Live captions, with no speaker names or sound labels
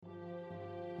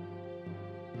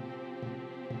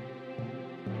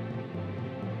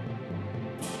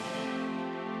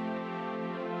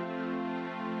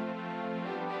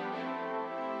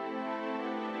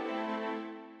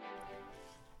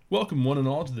Welcome, one and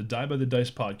all, to the Die by the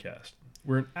Dice podcast.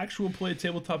 We're an actual play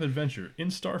tabletop adventure in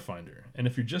Starfinder, and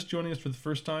if you're just joining us for the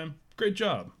first time, great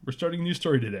job. We're starting a new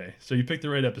story today, so you picked the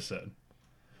right episode.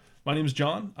 My name is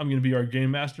John. I'm going to be our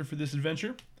game master for this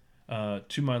adventure.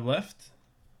 To my left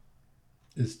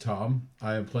is Tom.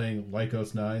 I am playing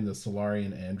Lycos 9, the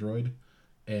Solarian android,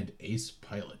 and Ace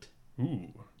Pilot.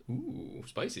 Ooh,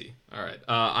 spicy. All right.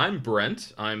 I'm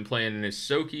Brent. I'm playing an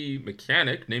Isoki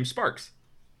mechanic named Sparks.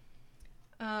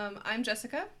 I'm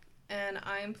Jessica, and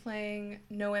I'm playing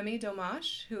Noemi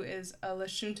Domash, who is a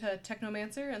Lashunta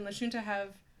technomancer, and Lashunta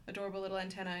have adorable little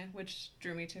antennae, which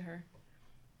drew me to her.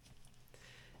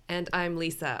 And I'm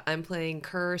Lisa. I'm playing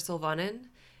Kerr Sylvanen,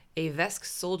 a Vesk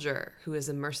soldier who is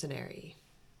a mercenary.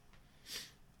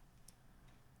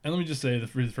 And let me just say,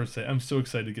 I'm so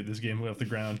excited to get this game off the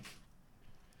ground.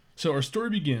 So our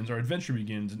adventure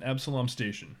begins in Absalom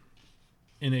Station,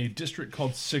 in a district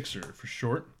called Sixer for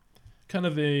short. Kind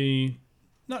of a,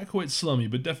 not quite slummy,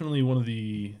 but definitely one of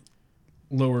the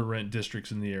lower rent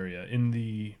districts in the area, in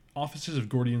the offices of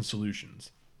Gordian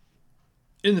Solutions.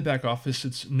 In the back office,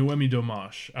 it's Noemi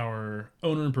Domash, our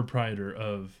owner and proprietor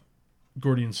of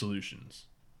Gordian Solutions.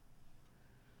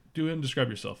 Go ahead and describe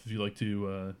yourself if you like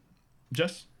to,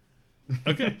 Jess?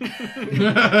 Okay.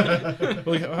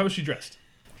 How is she dressed?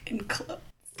 In clothes.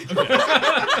 Okay.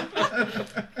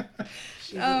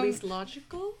 She's at least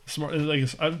logical. Smart,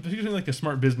 I'm picturing like a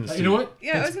smart business. You know what?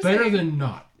 Yeah, it's better than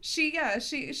not. She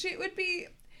would be,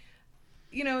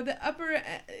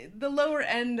 the lower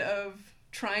end of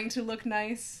trying to look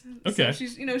nice. Okay.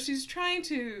 So she's trying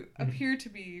to appear to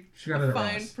be got a it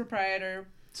fine Ross. proprietor.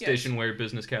 Station wear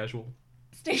business casual.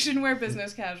 Station wear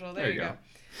business casual. There you go.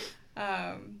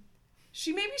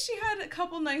 She had a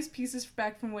couple nice pieces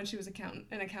back from when she was an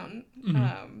accountant.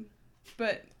 Mm-hmm.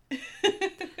 But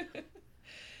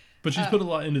But she's put a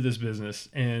lot into this business,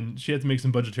 and she had to make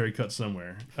some budgetary cuts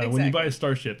somewhere. When you buy a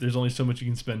starship, there's only so much you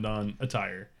can spend on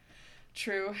attire.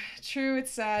 True. It's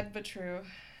sad, but true.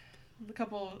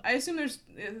 I assume there's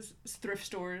thrift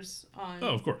stores on.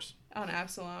 Oh, of course. On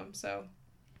Absalom, so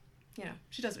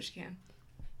she does what she can.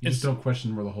 You just don't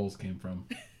question where the holes came from.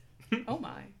 Oh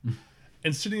my.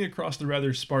 And sitting across the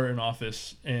rather Spartan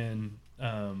office and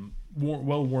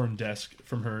well-worn desk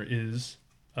from her is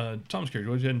Tom's character.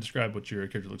 Go ahead and describe what your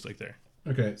character looks like there.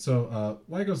 Okay, so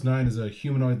Lycos 9 is a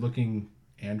humanoid-looking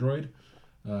android.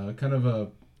 Kind of a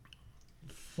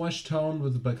flesh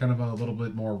tone, but kind of a little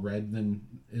bit more red than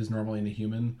is normally in a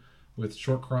human, with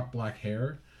short cropped black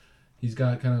hair. He's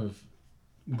got kind of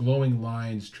glowing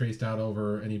lines traced out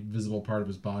over any visible part of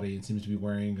his body, and seems to be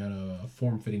wearing kind of a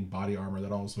form-fitting body armor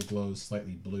that also glows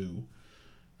slightly blue.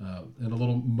 And a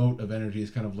little mote of energy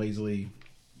is kind of lazily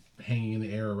hanging in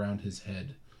the air around his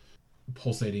head,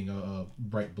 pulsating a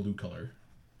bright blue color,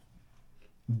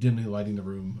 dimly lighting the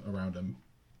room around him.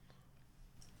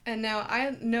 And now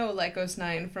I know Lycos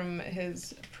 9 from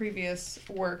his previous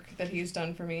work that he's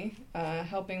done for me,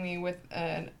 helping me with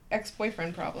an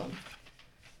ex-boyfriend problem.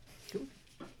 Cool.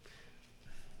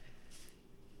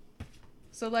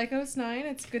 So Lycos 9,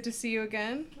 it's good to see you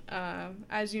again.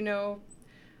 As you know,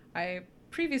 I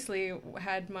previously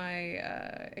had my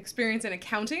experience in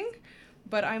accounting,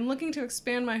 but I'm looking to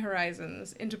expand my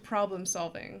horizons into problem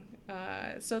solving.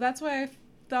 So that's why I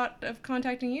thought of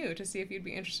contacting you to see if you'd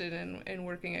be interested in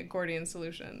working at Gordian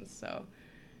Solutions. So,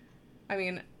 I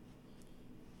mean,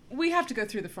 we have to go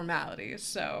through the formalities,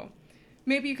 so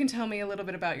maybe you can tell me a little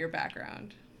bit about your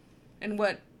background and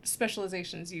what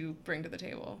specializations you bring to the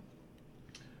table.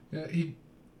 Yeah, he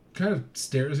kind of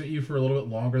stares at you for a little bit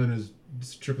longer than is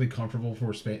strictly comfortable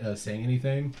for saying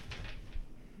anything.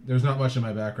 There's not much in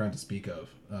my background to speak of.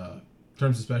 In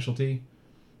terms of specialty,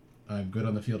 I'm good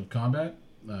on the field of combat,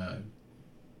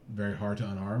 very hard to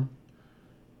unarm,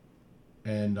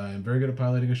 and I'm very good at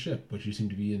piloting a ship, which you seem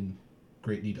to be in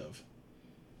great need of.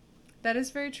 That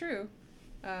is very true.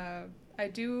 I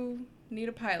do need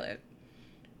a pilot.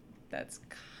 That's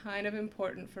kind of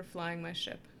important for flying my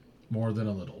ship. More than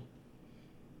a little.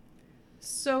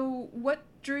 So, what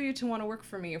drew you to want to work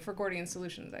for me, for Gordian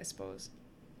Solutions, I suppose?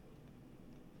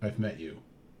 I've met you.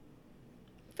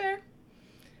 Fair.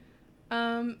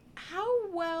 How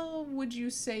well would you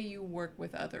say you work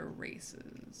with other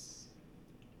races?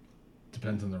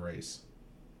 Depends on the race.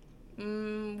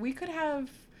 We could have,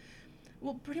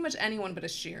 pretty much anyone but a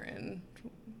Sheeran.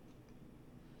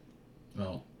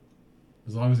 Well,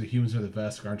 as long as the humans or the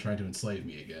Vesk aren't trying to enslave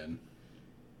me again,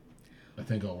 I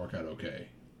think I'll work out okay.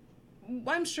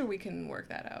 I'm sure we can work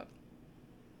that out.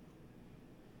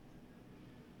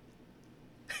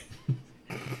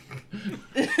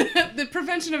 The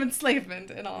prevention of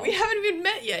enslavement and all. We haven't even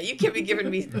met yet. You can't be giving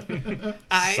me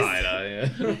eyes. Side eye.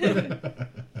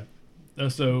 Yeah.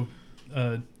 So,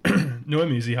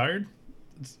 Noemi, is he hired?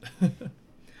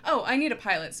 Oh, I need a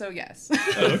pilot, so yes.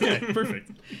 Oh, okay,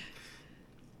 perfect.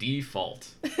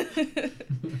 Default.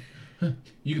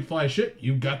 You can fly a ship.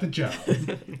 You got the job.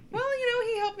 Well,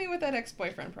 he helped me with that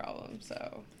ex-boyfriend problem,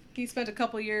 so he spent a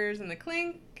couple years in the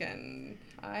clink, and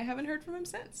I haven't heard from him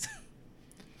since.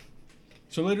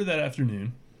 So later that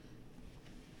afternoon,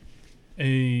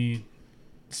 a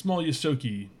small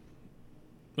Yosoki,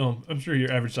 well, I'm sure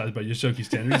you're average size by Yosoki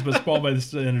standards, but small by the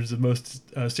standards of most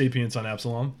sapients on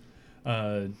Absalom,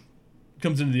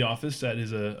 comes into the office at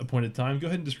his appointed time. Go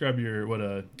ahead and describe your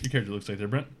character looks like there,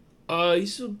 Brent.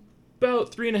 He's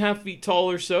about 3.5 feet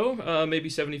tall or so, maybe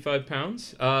 75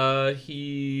 pounds.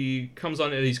 He comes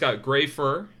on, he's got gray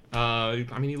fur.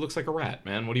 He looks like a rat,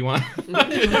 man. What do you want?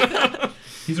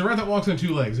 He's a rat that walks on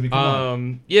 2 legs. I mean, come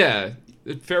on. Yeah,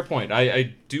 fair point.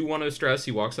 I do want to stress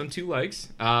he walks on 2 legs.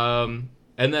 And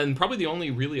then probably the only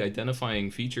really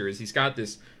identifying feature is he's got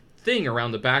this thing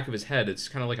around the back of his head. It's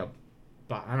kind of like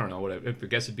I don't know what I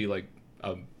guess it'd be like.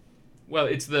 Well,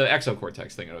 it's the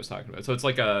exocortex thing that I was talking about. So it's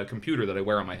like a computer that I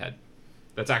wear on my head.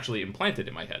 That's actually implanted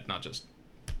in my head, not just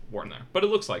worn there. But it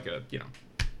looks like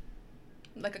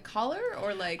Like a collar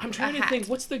or like I'm trying a to hat? think.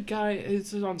 What's the guy?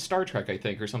 It's on Star Trek, I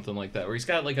think, or something like that, where he's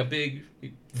got like a big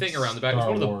thing around the back. It's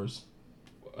Star one of the Wars.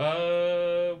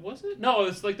 Was it? No,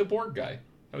 it's like the Borg guy.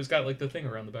 He's got like the thing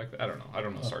around the back. I don't know. I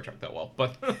don't know Star Trek that well,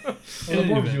 but Well, the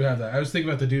Borgs do have that. I was thinking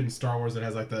about the dude in Star Wars that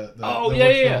has like the Oh, the yeah,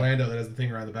 works yeah, for yeah. Orlando that has the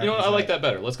thing around the back. you know of what? his I like head. that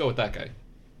better. Let's go with that guy.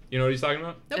 You know what he's talking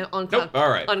about? On Cloud, Nope. All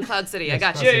right. on Cloud City. I Yes,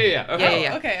 got Cloud you. Yeah. Okay.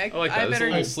 Yeah. Okay, I like that. It's a better.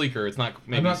 little sleeker. It's not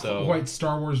maybe I'm not so. quite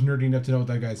Star Wars nerdy enough to know what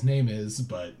that guy's name is,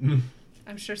 but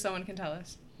I'm sure someone can tell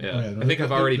us. Yeah. Oh, yeah, I think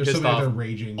I've already there's pissed somebody out off there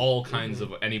raging. all kinds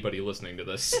of anybody listening to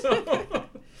this.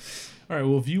 All right,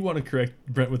 well, if you want to correct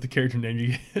Brent with the character name,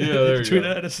 you there you tweet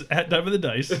go. at us at Dive of the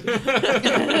Dice.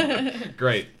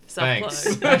 Great. Self-plug.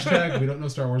 Thanks. Hashtag we don't know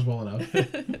Star Wars well enough.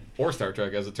 Or Star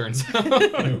Trek, as it turns out.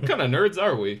 What kind of nerds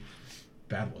are we?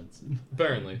 Bad ones.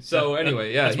 Apparently. So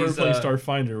anyway, yeah, That's why we're he's playing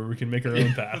Starfinder, where we can make our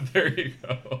own path. There you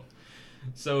go.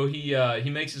 So he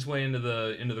makes his way into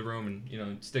the room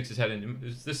and sticks his head in.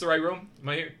 Is this the right room? Am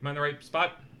I here? Am I in the right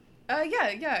spot?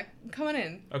 Yeah, come on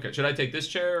in. Okay. Should I take this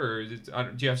chair or do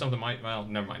you have something? Well,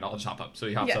 never mind. I'll just hop up. So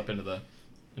he hops Yeah. up into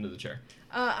the chair.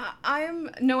 I'm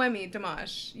Noemi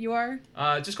Dimash. You are?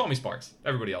 Just call me Sparks.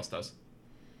 Everybody else does.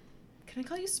 Can I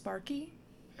call you Sparky?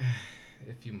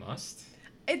 If you must.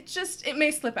 It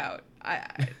may slip out.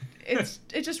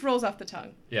 It just rolls off the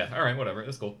tongue. Yeah. All right. Whatever.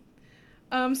 That's cool.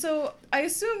 So I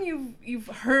assume you've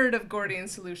heard of Gordian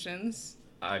Solutions.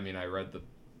 I mean, I read the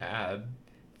ad.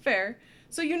 Fair.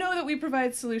 So you know that we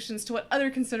provide solutions to what other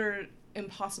consider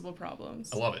impossible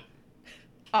problems. I love it.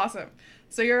 Awesome.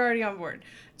 So you're already on board.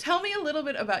 Tell me a little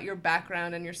bit about your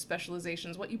background and your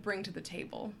specializations, what you bring to the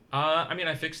table.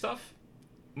 I fix stuff.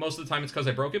 Most of the time it's because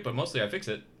I broke it, but mostly I fix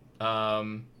it.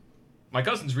 My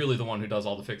cousin's really the one who does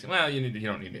all the fixing. Well, you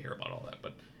don't need to hear about all that,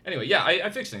 but anyway, yeah, I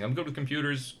fix things. I'm good with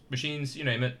computers, machines, you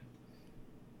name it.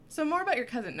 So more about your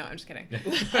cousin. No, I'm just kidding.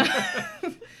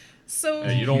 So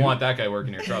Hey, you don't want that guy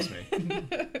working here, trust me.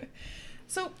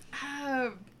 So, I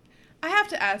have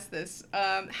to ask this.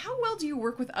 How well do you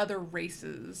work with other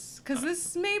races? Because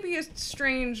this may be a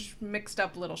strange,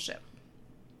 mixed-up little ship.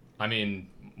 I mean,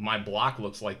 my block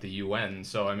looks like the UN,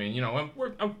 so I mean,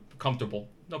 I'm comfortable,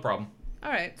 no problem.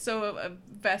 All right, so a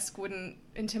Vesk wouldn't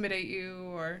intimidate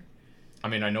you, or... I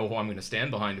mean, I know who I'm going to stand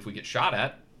behind if we get shot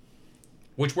at.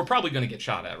 Which we're probably going to get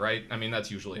shot at, right? I mean,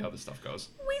 that's usually how this stuff goes.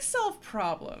 We solve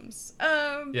problems.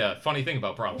 Yeah, funny thing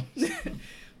about problems.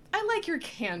 I like your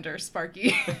candor,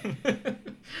 Sparky.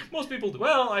 Most people do.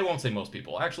 Well, I won't say most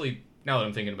people. Actually, now that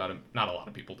I'm thinking about it, not a lot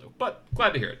of people do. But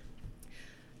glad to hear it.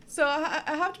 So I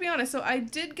have to be honest. So I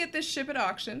did get this ship at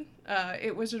auction.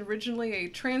 It was originally a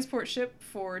transport ship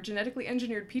for genetically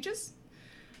engineered peaches.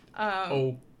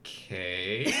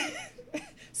 Okay.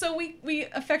 So we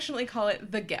affectionately call it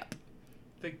the GEP.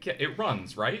 It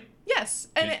runs, right? Yes,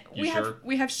 and You sure?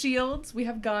 we have shields, we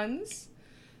have guns.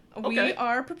 We Okay.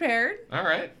 are prepared All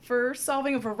right. for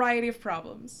solving a variety of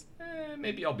problems.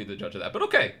 Maybe I'll be the judge of that, but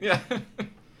okay. Yeah.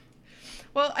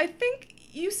 Well, I think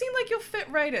you seem like you'll fit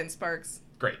right in, Sparks.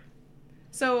 Great.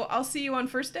 So I'll see you on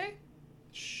first day?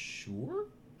 Sure?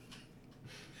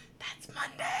 That's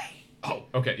Monday. Oh,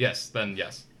 okay. Yes. Then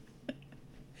yes.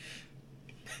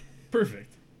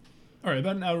 Perfect. All right,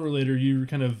 about an hour later, you're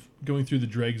kind of going through the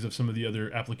dregs of some of the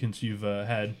other applicants you've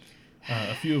had,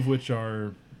 a few of which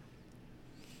are...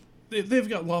 They've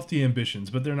got lofty ambitions,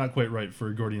 but they're not quite right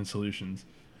for Gordian Solutions.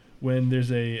 when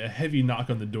there's a heavy knock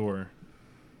on the door.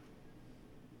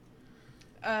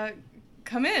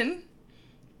 Come in.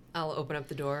 I'll open up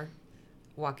the door,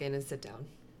 walk in, and sit down.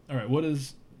 All right, what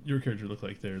does your character look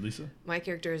like there, Lisa? My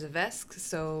character is a Vesk,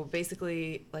 so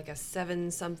basically like a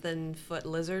 7-something foot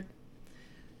lizard.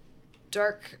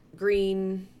 Dark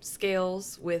green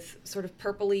scales with sort of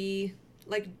purpley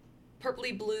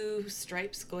blue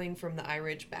stripes going from the eye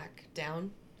ridge back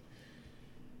down.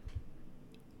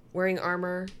 Wearing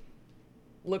armor.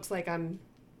 Looks like I'm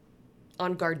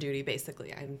on guard duty,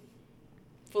 basically. I'm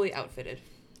fully outfitted.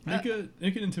 Make an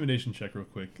intimidation check real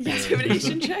quick.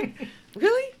 Intimidation check?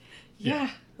 Really?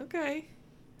 Yeah. Okay.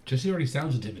 Jesse already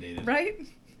sounds intimidated. Right?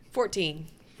 14.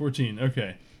 14,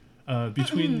 okay.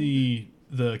 Between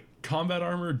the combat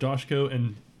armor, Dashko,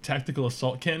 and tactical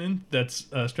assault cannon that's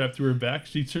strapped to her back,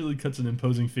 she certainly cuts an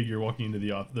imposing figure walking into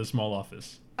the small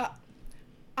office.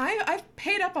 I've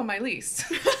paid up on my lease.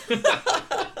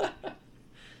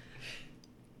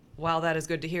 While that is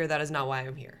good to hear, that is not why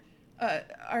I'm here.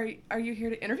 Are you here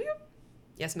to interview?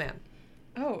 Yes, ma'am.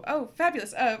 Oh,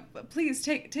 fabulous. Please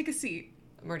take a seat.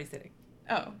 I'm already sitting.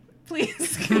 Oh,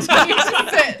 please continue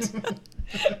to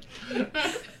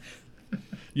sit.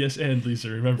 Yes, and Lisa,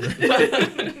 remember.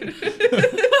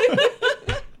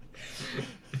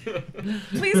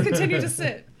 Please continue to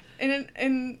sit.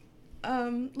 And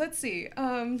let's see.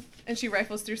 And she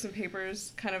rifles through some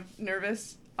papers, kind of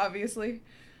nervous, obviously.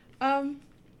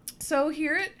 So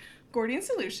here at Gordian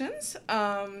Solutions,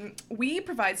 we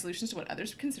provide solutions to what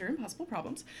others consider impossible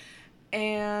problems.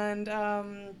 And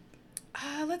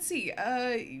let's see.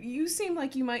 You seem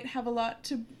like you might have a lot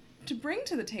to bring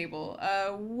to the table.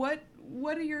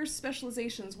 What are your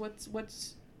specializations?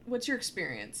 What's your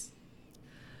experience?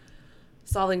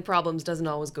 Solving problems doesn't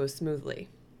always go smoothly.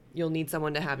 You'll need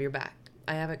someone to have your back.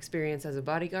 I have experience as a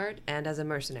bodyguard and as a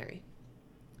mercenary.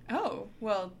 Oh,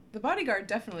 well, the bodyguard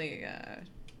definitely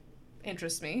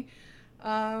interests me.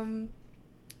 How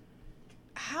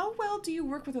well do you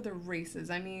work with other races?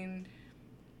 I mean,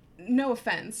 no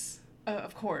offense,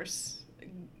 of course,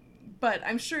 but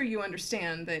I'm sure you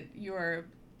understand that you're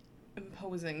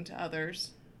imposing to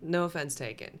others. No offense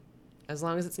taken. As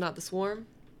long as it's not the swarm,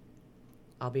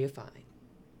 I'll be fine.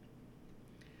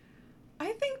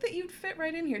 I think that you'd fit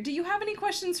right in here. Do you have any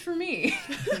questions for me?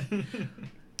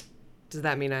 Does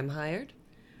that mean I'm hired?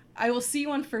 I will see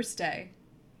you on first day.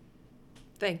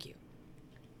 Thank you.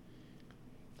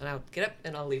 And I'll get up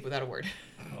and I'll leave without a word.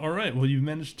 All right, well, you've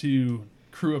managed to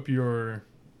crew up your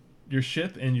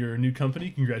ship and your new company.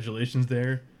 Congratulations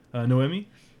there, Noemi.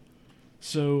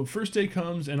 So first day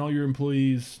comes and all your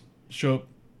employees show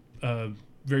up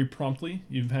very promptly.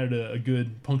 You've had a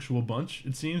good punctual bunch,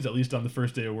 it seems, at least on the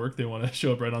first day of work. They want to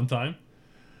show up right on time.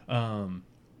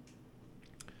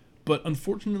 But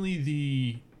unfortunately,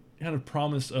 the kind of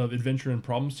promise of adventure and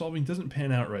problem solving doesn't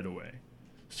pan out right away.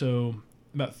 So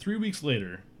about 3 weeks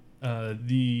later,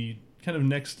 the kind of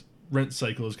next rent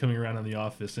cycle is coming around on the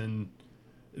office, and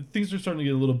things are starting to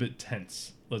get a little bit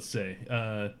tense, let's say.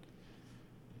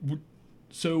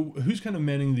 So who's kind of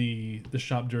manning the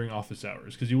shop during office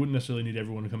hours? Because you wouldn't necessarily need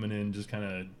everyone coming in just kind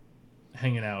of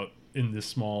hanging out in this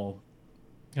small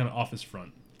kind of office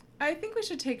front. I think we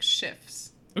should take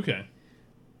shifts. Okay.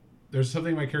 There's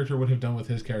something my character would have done with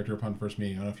his character upon first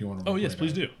meeting. I don't know if you want to... Oh, yes,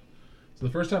 please do. So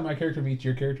the first time my character meets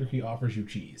your character, he offers you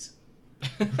cheese.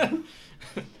 I'm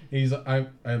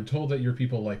told that your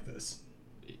people like this.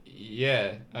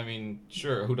 Yeah, I mean,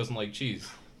 sure. Who doesn't like cheese?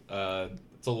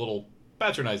 It's a little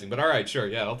patronizing, but all right, sure.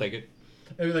 Yeah, I'll take it.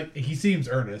 I mean, like, he seems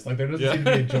earnest. Like, there doesn't seem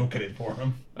to be a joke in it for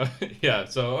him. Yeah.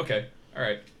 So okay. All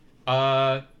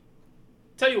right.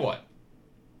 Tell you what.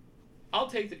 I'll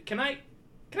take the. Can I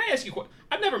ask you?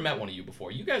 I've never met one of you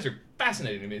before. You guys are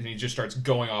fascinating to me. And he just starts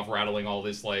going off, rattling all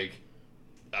this like,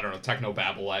 I don't know, techno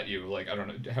babble at you. Like, I don't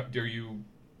know. Are you?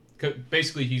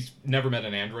 Basically, he's never met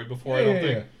an android before. I don't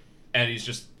think. Yeah. And he's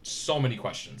just so many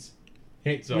questions.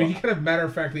 Hey, so, I mean, he kind of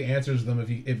matter-of-factly answers them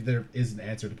if there is an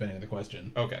answer depending on the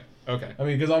question. Okay. Okay. I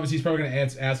mean, because obviously he's probably going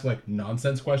to ask like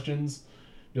nonsense questions.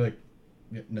 You're like,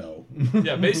 no.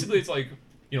 Yeah, basically it's like,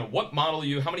 you know, what model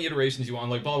you, how many iterations you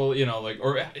want, like blah blah, you know, like,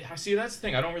 or see, that's the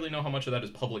thing. I don't really know how much of that is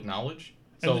public knowledge.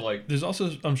 So like, there's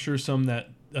also, I'm sure, some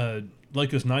that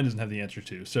Lycos 9 doesn't have the answer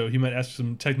to. So he might ask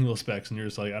some technical specs, and you're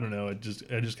just like, I don't know, I just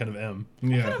kind of am.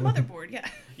 Yeah. What kind of motherboard? Yeah.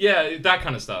 Yeah, that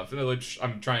kind of stuff. And like,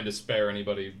 I'm trying to spare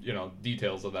anybody, you know,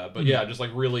 details of that. But yeah, just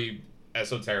like really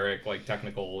esoteric, like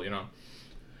technical, you know.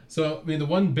 So I mean, the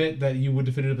one bit that you would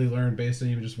definitively learn based on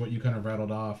even just what you kind of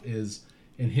rattled off is,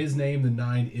 in his name, the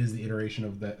 9 is the iteration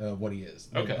of that what he is.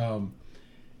 Okay.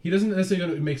 He doesn't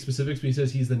necessarily make specifics, but he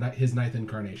says he's his 9th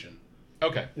incarnation.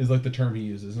 Okay. is like the term he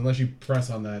uses. Unless you press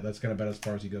on that, that's kind of about as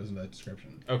far as he goes in that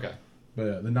description. Okay.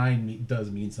 But the 9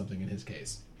 does mean something in his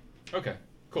case. Okay.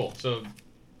 Cool. So,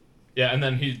 yeah, and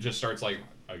then he just starts like,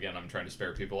 again, I'm trying to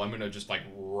spare people. I'm gonna just like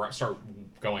start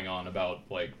going on about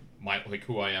like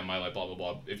who I am, my life, blah blah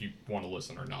blah. If you want to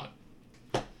listen or not.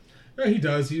 Yeah, he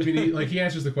does. He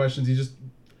answers the questions. He just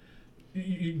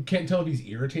you can't tell if he's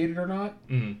irritated or not.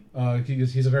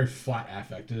 He's a very flat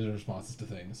affect in his responses to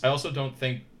things. I also don't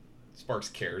think Sparks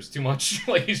cares too much.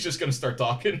 Like he's just gonna start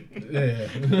talking. Yeah.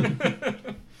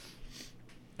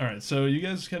 All right, so you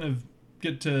guys kind of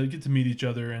get to meet each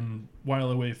other and while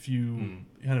away a few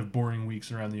kind of boring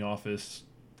weeks around the office,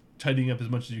 tidying up as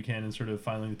much as you can and sort of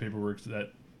filing the paperwork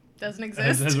that Doesn't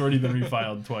exist. has already been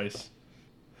refiled twice.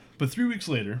 But 3 weeks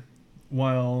later,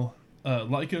 while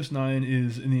Lycos 9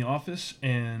 is in the office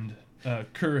and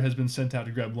Kerr has been sent out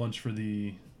to grab lunch for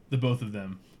the both of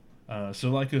them,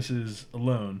 so Lycos is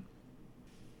alone.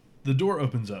 The door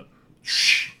opens up,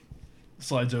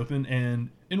 slides open,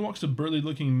 and in walks a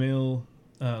burly-looking male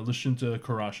Lashunta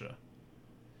Karasha.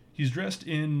 He's dressed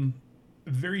in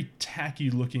very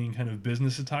tacky-looking kind of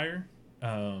business attire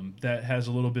that has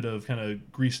a little bit of kind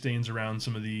of grease stains around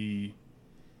some of the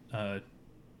at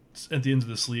the ends of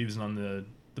the sleeves and on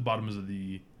the bottoms of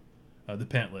the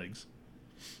pant legs.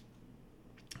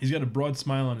 He's got a broad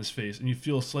smile on his face, and you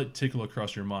feel a slight tickle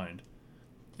across your mind.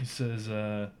 He says,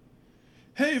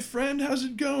 "Hey, friend, how's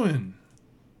it going?"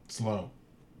 Slow.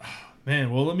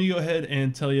 Man, well, let me go ahead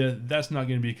and tell you that's not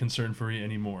going to be a concern for you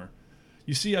anymore.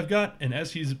 You see, I've got, and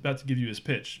as he's about to give you his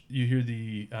pitch, you hear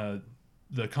the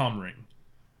comm ring.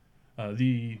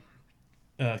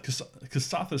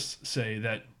 Kasathas say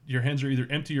that your hands are either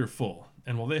empty or full,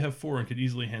 and while they have 4 and could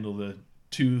easily handle the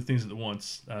 2 things at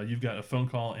once, you've got a phone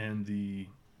call and the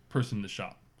person in the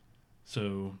shop.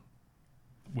 So,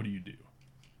 what do you do?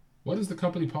 What is the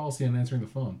company policy on answering the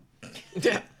phone?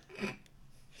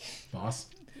 Boss?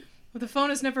 Well, the phone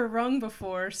has never rung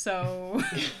before, so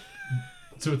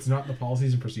So it's not in the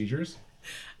policies and procedures?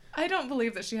 I don't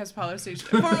believe that she has policies.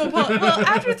 Well,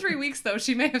 after 3 weeks, though,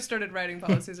 she may have started writing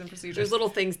policies and procedures. There's little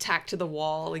things tacked to the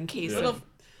wall in case of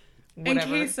in whatever.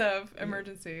 case of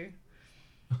emergency.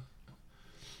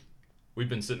 We've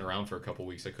been sitting around for a couple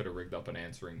weeks. I could have rigged up an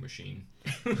answering machine.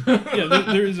 Yeah,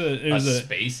 there's a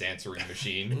space answering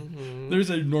machine. There's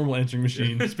a normal answering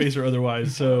machine, space or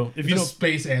otherwise. So if It's you a don't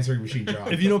space answering machine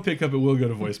job. if you don't pick up, it will go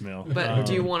to voicemail. But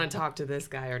do you want to talk to this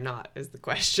guy or not is the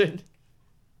question.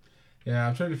 Yeah,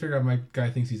 I'm trying to figure out if my guy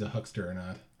thinks he's a huckster or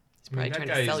not. He's probably that trying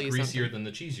guy to sell is you greasier something. than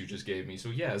the cheese you just gave me, so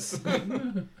yes.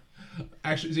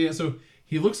 Actually, yeah, so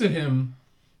he looks at him,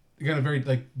 kind of very,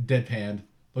 like, deadpanned,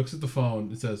 looks at the phone,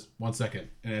 and says, 1 second,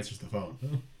 and answers the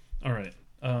phone. All right.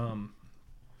 On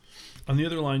the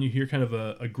other line, you hear kind of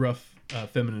a gruff,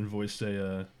 feminine voice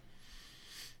say,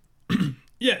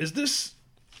 "Yeah, is this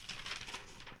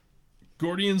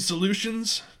Gordian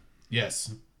Solutions?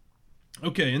 Yes,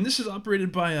 Okay, and this is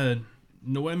operated by a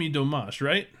Noemi Domash,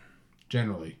 right?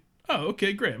 generally. Oh,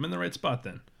 okay, great. I'm in the right spot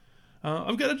then.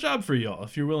 I've got a job for y'all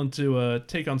if you're willing to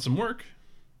take on some work."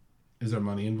 Is there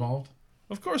money involved?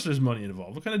 Of course there's money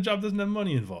involved. What kind of job doesn't have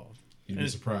money involved? You'd be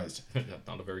surprised.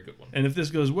 Not a very good one. And if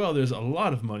this goes well, there's a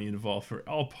lot of money involved for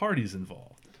all parties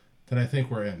involved. Then I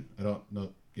think we're in. I don't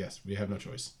know. Yes, we have no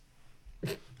choice.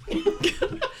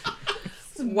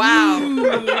 Wow.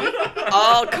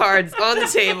 All cards on the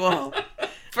table.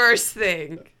 First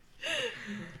thing.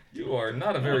 You are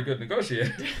not a very good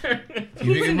negotiator.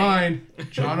 Keeping in mind,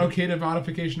 John okayed a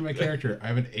modification of my character. I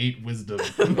have an 8 wisdom.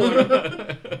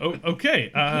 Oh, okay.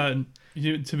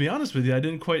 To be honest with you, I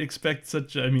didn't quite expect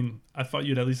such. I mean, I thought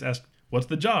you'd at least ask, "What's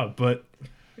the job?" But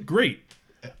great.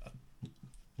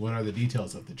 What are the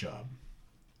details of the job?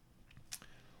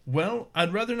 Well,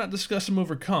 I'd rather not discuss them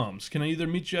over comms. Can I either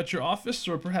meet you at your office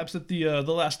or perhaps at the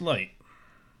Last Light?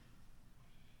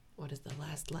 What is the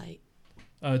last light?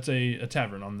 It's a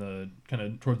tavern on the kind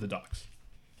of toward the docks.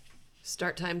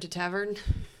 Start time to tavern.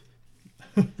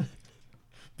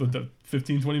 But the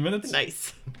 15, 20 minutes?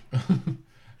 Nice.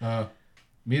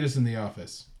 Meet us in the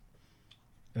office.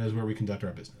 That is where we conduct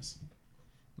our business.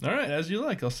 All right, as you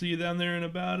like. I'll see you down there in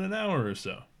about an hour or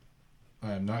so.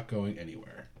 I am not going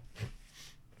anywhere.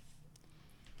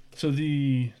 So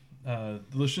the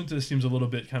Lashunta seems a little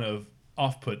bit kind of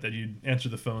off-put that you'd answer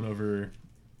the phone over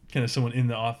kind of someone in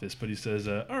the office, but he says,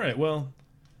 "All right, well,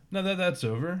 now that that's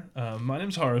over, my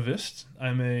name's Haravist.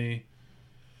 I'm a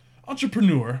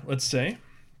entrepreneur, let's say,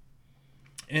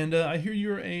 and I hear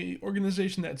you're a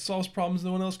organization that solves problems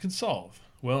no one else can solve.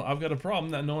 Well, I've got a problem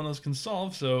that no one else can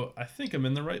solve, so I think I'm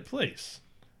in the right place.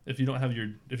 If you don't have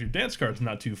if your dance card's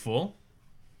not too full."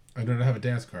 I don't have a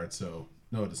dance card, so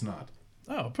no, it is not.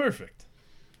 Oh, perfect.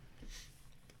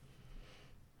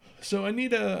 So I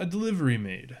need a delivery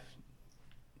made.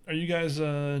 Are you guys,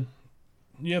 you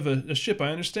have a ship, I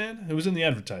understand? It was in the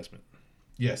advertisement.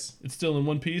 Yes. It's still in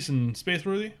one piece and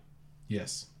spaceworthy?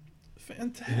 Yes.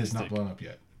 Fantastic. It is not blown up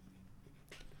yet.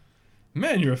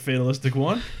 Man, you're a fatalistic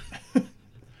one.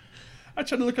 I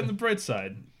try to look on the bright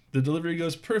side. The delivery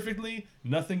goes perfectly,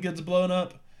 nothing gets blown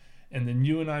up, and then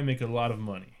you and I make a lot of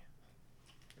money.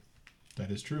 That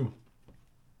is true.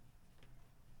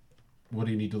 What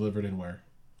do you need delivered and where?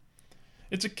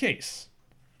 It's a case.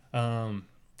 And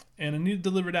I need it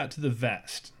delivered out to the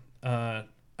Vast. I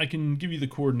can give you the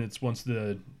coordinates once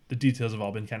the details have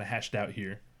all been kind of hashed out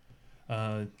here.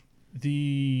 There's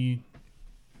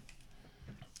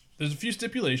a few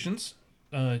stipulations.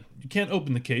 You can't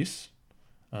open the case.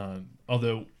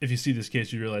 Although, if you see this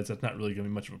case, you realize that's not really going to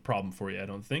be much of a problem for you, I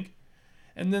don't think.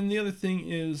 And then the other thing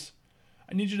is,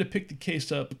 I need you to pick the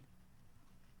case up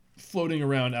floating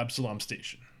around Absalom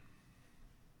Station.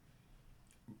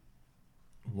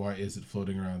 Why is it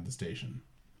floating around the station?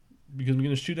 Because I'm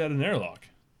going to shoot out an airlock.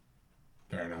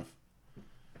 Fair enough.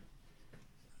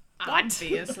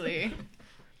 Obviously.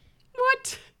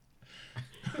 What?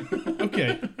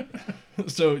 Okay.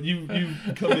 So you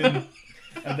come in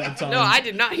at that time. No, I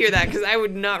did not hear that because I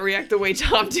would not react the way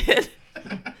Tom did.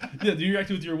 Yeah, you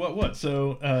reacted with your what?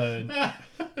 So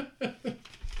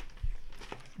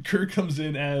Kirk comes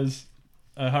in as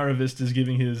Haravist is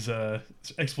giving his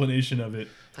explanation of it.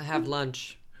 I have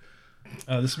lunch.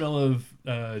 The smell of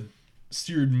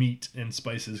seared meat and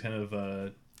spices kind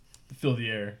of fill the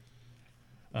air.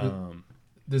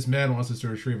 This man wants us to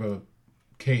retrieve a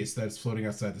case that's floating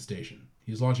outside the station.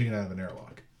 He's launching it out of an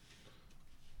airlock.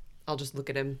 I'll just look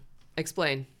at him.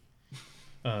 Explain.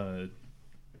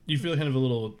 You feel kind of a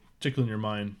little tickle in your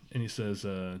mind, and he says,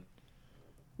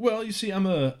 "Well, you see, I'm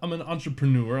an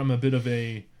entrepreneur. I'm a bit of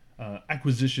a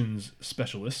acquisitions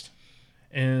specialist,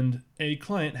 and a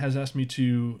client has asked me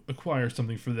to acquire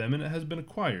something for them, and it has been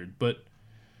acquired. But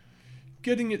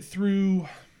getting it through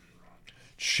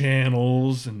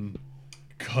channels and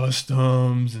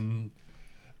customs and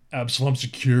Absalom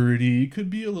security could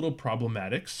be a little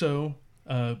problematic. So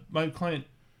my client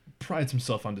prides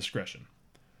himself on discretion.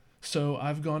 So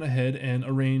I've gone ahead and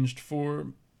arranged for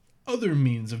other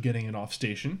means of getting it off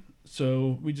station.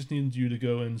 So we just need you to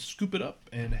go and scoop it up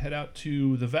and head out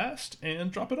to the Vast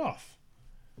and drop it off.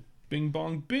 Bing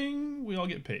bong bing, we all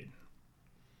get paid."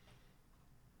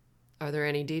 Are there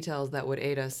any details that would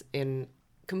aid us in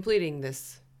completing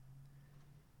this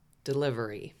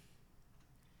delivery?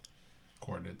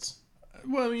 Coordinates.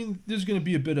 Well, I mean, there's going to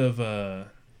be a bit of,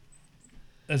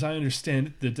 as I understand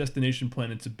it, the destination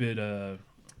planet's a bit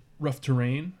rough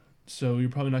terrain, so you're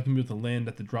probably not going to be able to land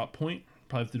at the drop point.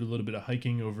 Probably have to do a little bit of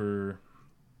hiking over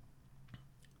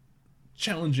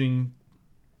challenging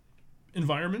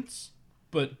environments.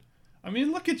 But, I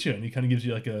mean, look at you. And he kind of gives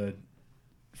you like a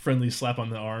friendly slap on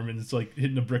the arm, and it's like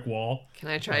hitting a brick wall. Can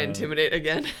I try intimidate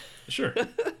again? Sure.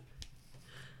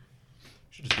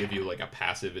 Should just give you like a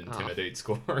passive intimidate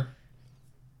score.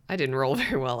 I didn't roll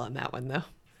very well on that one, though.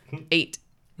 8.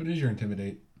 What is your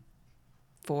intimidate?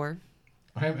 4.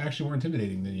 I am actually more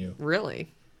intimidating than you.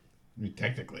 Really? I mean,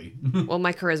 technically. Well,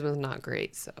 my charisma's not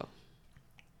great, so.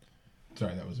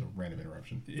 Sorry, that was a random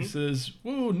interruption. He says,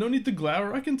 "Whoa, no need to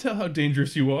glower. I can tell how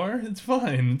dangerous you are. It's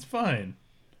fine. It's fine.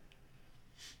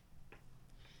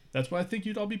 That's why I think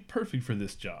you'd all be perfect for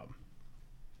this job.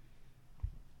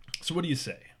 So what do you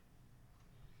say?"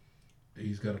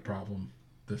 He's got a problem.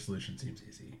 The solution seems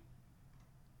easy.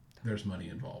 There's money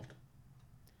involved.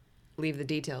 Leave the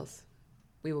details.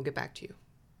 We will get back to you.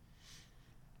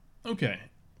 Okay.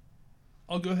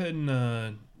 I'll go ahead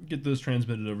and get those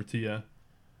transmitted over to you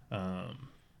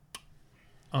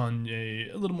on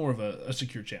a little more of a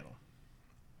secure channel.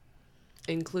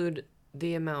 Include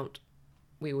the amount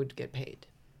we would get paid,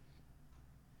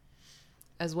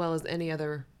 as well as any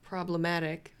other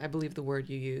problematic, I believe the word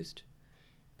you used,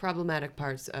 problematic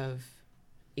parts of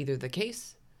either the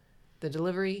case, the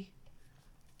delivery,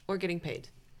 or getting paid.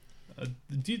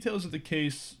 The details of the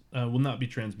case will not be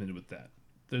transmitted with that.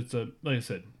 It's a, like I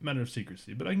said, matter of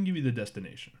secrecy, but I can give you the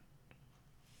destination.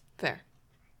 Fair.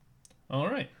 All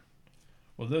right.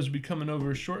 Well, those will be coming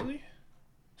over shortly,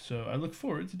 so I look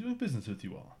forward to doing business with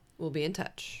you all. We'll be in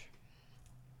touch.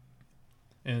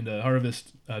 And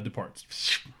Haravist departs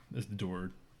as the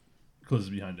door closes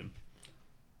behind him.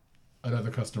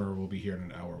 Another customer will be here in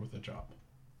an hour with a job.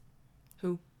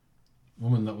 Who?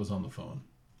 Woman that was on the phone.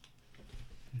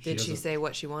 Did she has a- say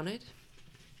what she wanted?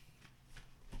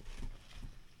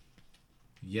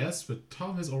 Yes, but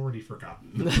Tom has already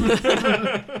forgotten.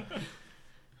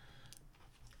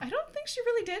 I don't think she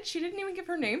really did. She didn't even give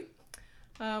her name.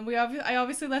 I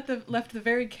obviously left the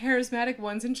very charismatic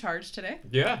ones in charge today.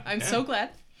 Yeah. I'm so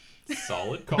glad.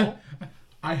 Solid call.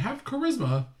 I have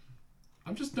charisma.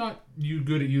 I'm just not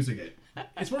good at using it.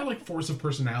 It's more like force of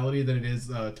personality than it is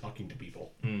talking to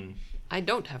people. I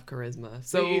don't have charisma, Me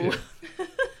so either.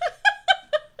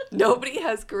 nobody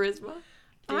has charisma.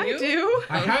 I you? do.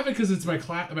 I have it because it's my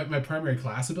primary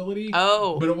class ability.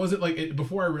 Oh. But it wasn't like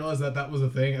before I realized that was a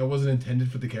thing. It wasn't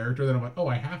intended for the character. Then I'm like, oh,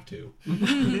 I have to.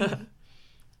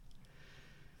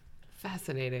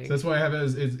 Fascinating. So that's why I have it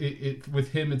as it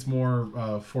with him. It's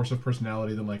more force of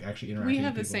personality than like actually interacting. We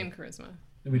have the with people. same charisma.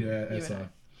 We do. and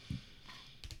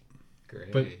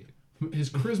Great. But his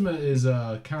charisma is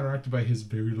counteracted by his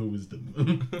very low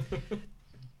wisdom.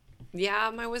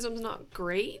 Yeah, my wisdom's not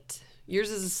great. Yours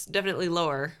is definitely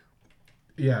lower.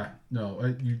 Yeah,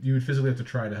 no, you would physically have to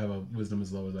try to have a wisdom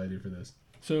as low as I do for this.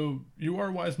 So you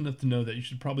are wise enough to know that you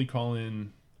should probably call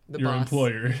in The your boss.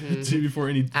 employer to before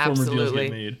any former deals Absolutely.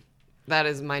 get made. That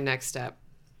is my next step.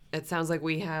 It sounds like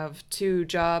we have 2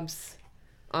 jobs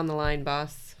on the line,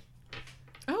 boss.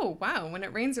 Oh wow! When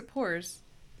it rains, it pours.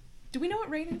 Do we know what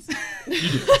rain is?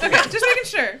 You do. Okay, just making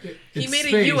sure. He It's made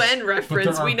space, a UN but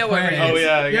reference. there We are know what rain planets. Oh, is.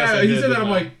 yeah, I guess I he did, said that. didn't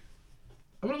I'm I? like,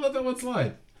 I'm gonna let that one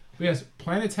slide. But yes,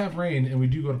 planets have rain, and we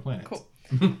do go to planets. Cool.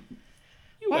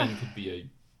 UN could be a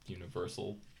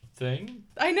universal thing.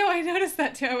 I know. I noticed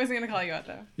that too. I wasn't gonna call you out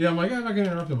though. Yeah, I'm like, I'm not gonna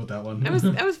interrupt him with that one.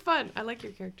 That was fun. I like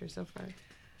your character so far.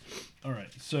 All right.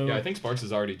 So Yeah, I think Sparks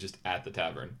is already just at the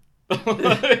tavern.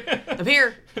 I'm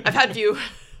here. I've had view.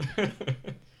 I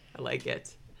like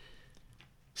it.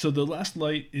 So the Last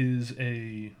Light is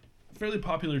a fairly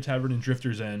popular tavern in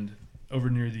Drifter's End, over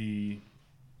near the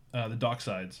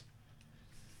docksides.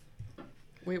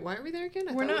 Wait, why are we there again?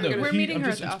 I We're thought not. we were No, gonna- We're he- meeting I'm her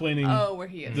just at the explaining Oh, where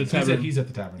he is. the He said tavern. he's at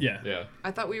the tavern. Yeah, Yeah.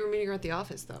 I thought we were meeting her at the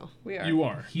office, though. We are. you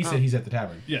are. He said he's at the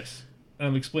tavern. Yes, and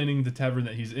I'm explaining the tavern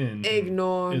that he's in.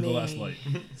 Ignore is me. the Last Light.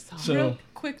 Sorry. So Real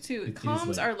quick too. It is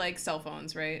Comms like- are like cell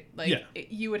phones, right? Like Yeah.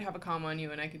 you would have a comm on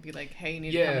you, and I could be like, "Hey, you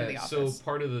need to come to the Yeah, office." so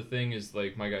part of the thing is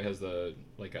like my guy has the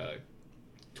like a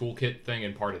toolkit thing,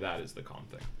 and part of that is the comm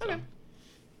thing. So. Okay.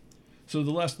 So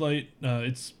the Last Light,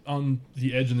 it's on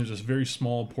the edge, and there's this very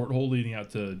small porthole leading out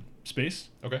to space.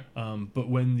 Okay. But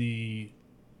when the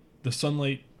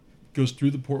sunlight goes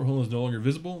through the porthole and is no longer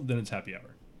visible, then it's happy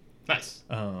hour. Nice.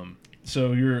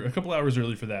 So you're a couple hours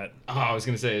early for that. Oh, I was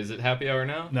gonna say, is it happy hour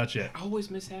now? Not yet. I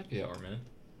always miss happy hour, man.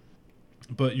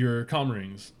 But your comm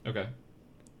rings. Okay.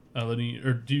 Or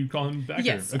do you call him back?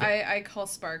 Yes, or? Okay. I call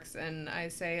Sparks and I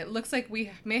say, "It looks like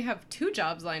we may have 2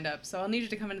 jobs lined up, so I'll need you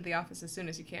to come into the office as soon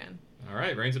as you can." All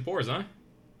right, rains and pours, huh?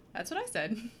 That's what I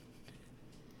said.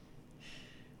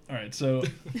 All right. So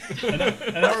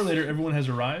an hour later, everyone has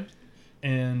arrived,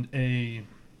 and the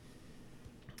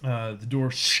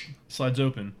door slides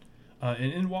open,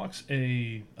 and in walks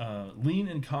a lean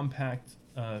and compact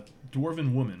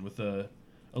dwarven woman with a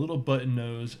little button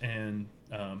nose and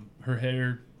her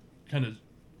hair kind of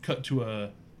cut to a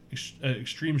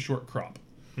extreme short crop.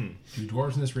 Do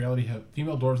dwarves in this reality have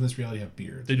female dwarves in this reality have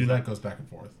beards? They do That not. goes back and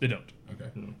forth. They don't.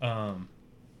 Okay.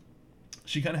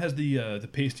 She kind of has the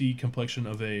pasty complexion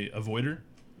of a voider,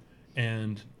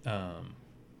 and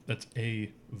that's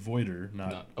a voider,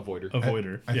 not Not avoider. a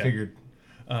voider. I Yeah. figured.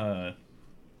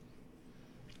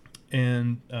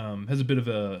 And has a bit of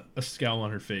a scowl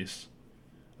on her face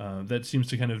that seems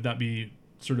to kind of not be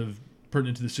sort of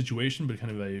pertinent to the situation, but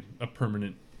kind of a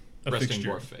permanent Resting fixture.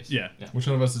 dwarf face. Yeah. Which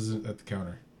one of us is at the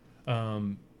counter?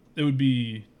 It would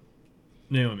be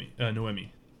Noemi.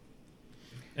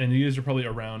 And you guys are probably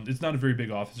around. It's not a very big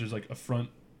office. There's like a front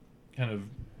kind of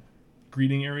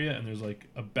greeting area, and there's like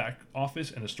a back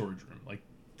office and a storage room. Like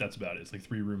that's about it. It's like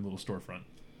 3-room little storefront.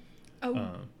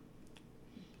 Oh.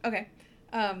 Okay.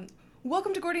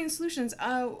 Welcome to Gordian Solutions.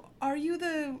 Are you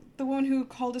the one who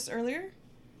called us earlier?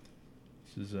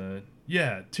 This is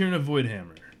Tierna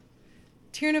Voidhammer.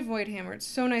 Tierna Voidhammer. It's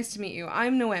so nice to meet you.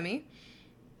 I'm Noemi.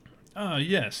 Ah,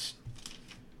 yes.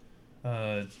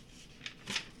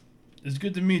 It's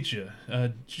good to meet you.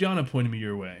 Gianna pointed me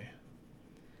your way.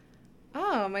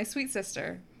 Oh, my sweet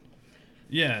sister.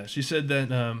 Yeah, she said that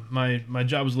my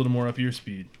job was a little more up your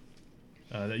speed.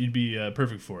 That you'd be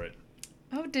perfect for it.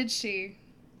 Oh, did she?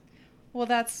 Well,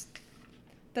 that's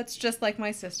just like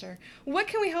my sister. What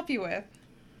can we help you with?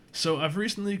 So I've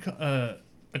recently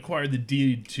acquired the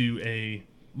deed to a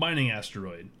mining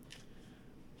asteroid.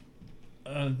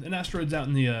 An asteroid's out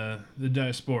in the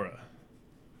diaspora.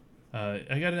 I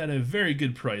got it at a very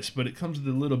good price, but it comes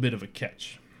with a little bit of a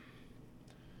catch.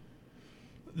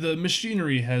 The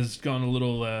machinery has gone a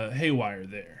little haywire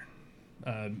there.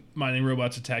 Mining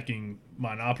robots attacking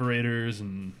mine operators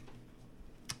and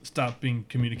stopping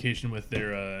communication with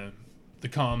their the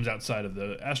comms outside of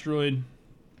the asteroid.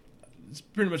 It's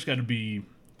pretty much got to be.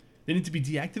 They need to be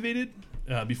deactivated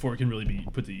before it can really be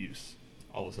put to use.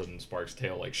 All of a sudden, Spark's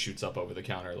tail like shoots up over the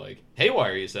counter, like,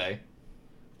 "Haywire, you say?"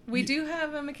 We do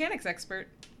have a mechanics expert.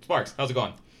 Sparks, how's it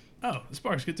going? Oh,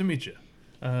 Sparks, good to meet you.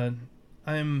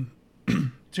 I'm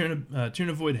Tierna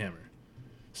Voidhammer.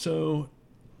 So,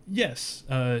 yes,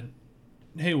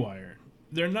 Haywire.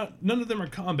 None of them are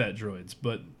combat droids,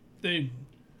 but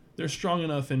they're strong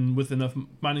enough and with enough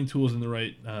mining tools and the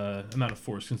right amount of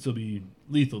force can still be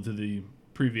lethal to the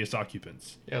previous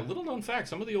occupants. Yeah, little known fact: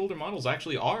 some of the older models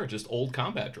actually are just old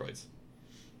combat droids.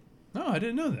 Oh, I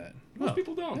didn't know that. Most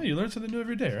people don't. Yeah, you learn something new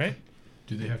every day, right?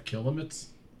 Do they have kill limits?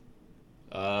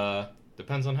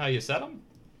 Depends on how you set them.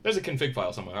 There's a config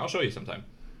file somewhere. I'll show you sometime.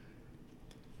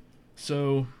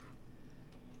 So,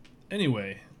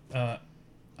 anyway,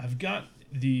 I've got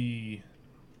the...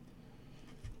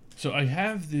 So I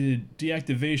have the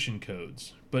deactivation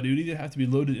codes, but it would either have to be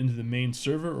loaded into the main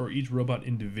server or each robot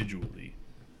individually.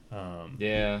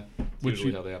 Yeah, Which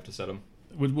usually you- how they have to set them.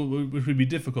 Which would be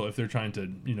difficult if they're trying to,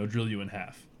 drill you in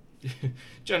half.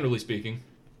 Generally speaking.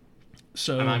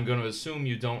 So, And I'm going to assume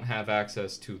you don't have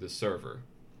access to the server.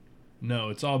 no,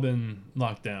 it's all been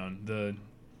locked down.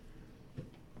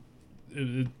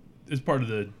 It's part of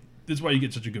the... This is why you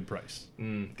get such a good price.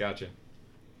 Gotcha.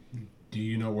 Do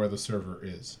you know where the server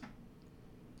is?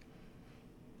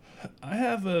 I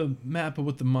have a map of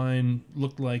what the mine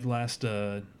looked like last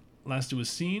it was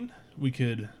seen. We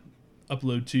could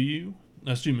upload to you,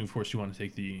 assuming, of course, you want to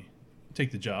take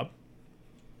the job.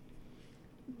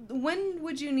 When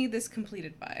would you need this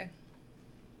completed by?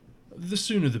 The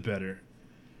sooner the better.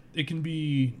 It can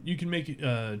be... You can make it...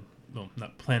 well,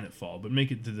 not planetfall, but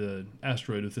make it to the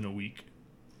asteroid within a week.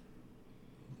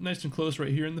 Nice and close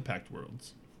right here in the Pact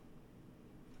Worlds.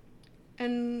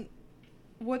 And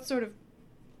what sort of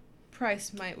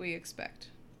price might we expect?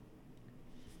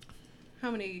 How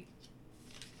many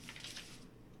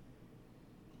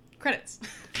credits?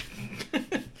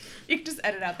 You can just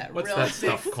edit out that What's real that big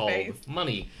stuff called? space.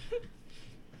 Money.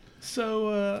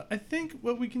 So, I think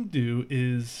what we can do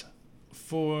is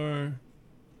for...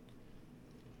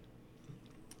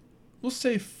 We'll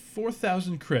say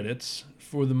 4,000 credits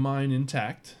for the mine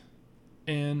intact,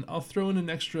 and I'll throw in an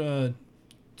extra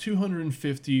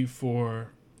 250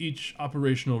 for each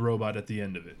operational robot at the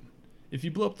end of it. If you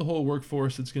blow up the whole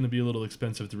workforce, it's going to be a little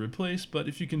expensive to replace, but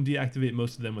if you can deactivate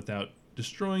most of them without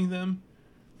destroying them,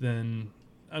 then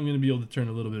I'm going to be able to turn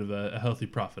a little bit of a healthy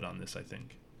profit on this, I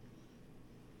think.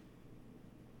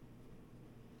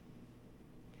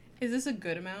 Is this a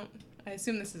good amount? I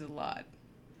assume this is a lot.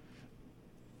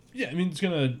 Yeah, I mean, it's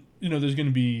going to, it's going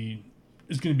to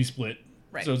be split.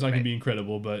 Right, So it's not going right. to be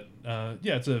incredible, but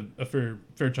yeah, it's a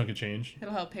fair chunk of change.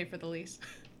 It'll help pay for the lease.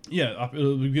 Yeah,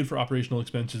 it'll be good for operational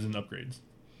expenses and upgrades.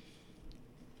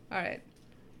 All right.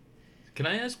 Can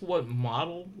I ask what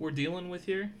model we're dealing with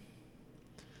here?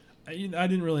 I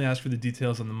didn't really ask for the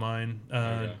details on the mine.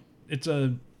 Okay. It's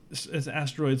an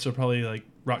asteroid, so probably like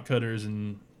rock cutters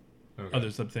and Okay.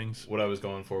 other sub things. What I was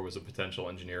going for was a potential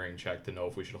engineering check to know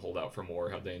if we should hold out for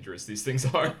more, how dangerous these things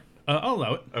are. I'll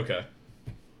allow it. Okay.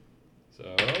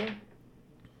 So,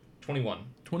 21.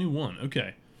 21.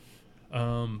 Okay.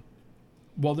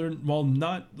 While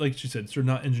not, like she said, they're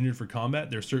not engineered for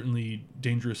combat, they're certainly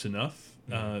dangerous enough.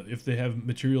 If they have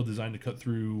material designed to cut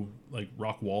through like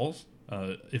rock walls,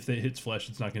 if it hits flesh,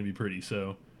 it's not going to be pretty.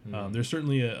 So there's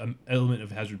certainly an element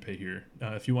of hazard pay here.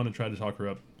 If you want to try to talk her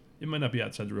up, it might not be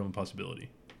outside the realm of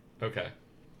possibility. Okay.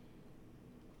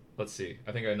 Let's see.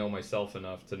 I think I know myself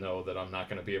enough to know that I'm not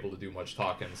going to be able to do much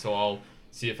talking, so I'll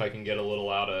see if I can get a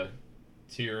little out of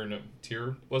Tier,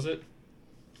 was it?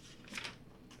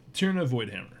 Tierna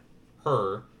Voidhammer.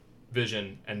 Her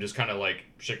vision, and just kind of like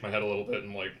shake my head a little bit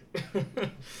and like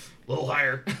a little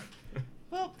higher.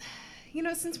 Well,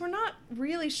 since we're not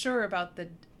really sure about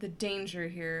the danger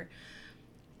here,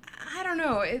 I don't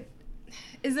know.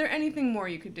 Is there anything more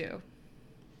you could do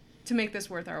to make this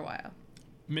worth our while?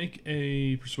 Make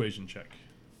a persuasion check.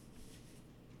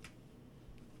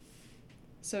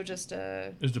 So just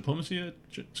Is diplomacy a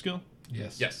skill?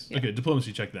 Yes. Yes. Yeah. Okay,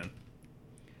 diplomacy check then.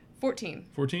 14.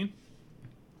 14?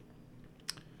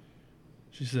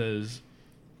 She says,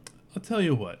 I'll tell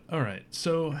you what. All right,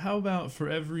 so how about for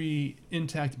every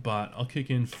intact bot, I'll kick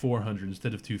in 400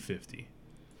 instead of 250.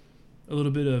 A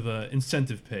little bit of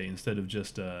incentive pay instead of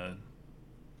just a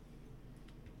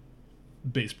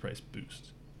base price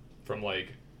boost. From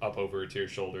like up over to your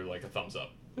shoulder, like a thumbs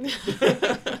up.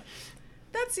 That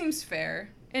seems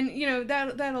fair. And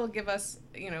that'll give us,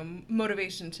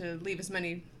 motivation to leave as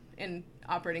many in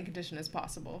operating condition as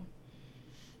possible.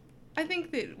 I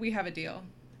think that we have a deal,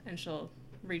 and she'll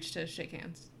reach to shake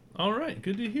hands. All right,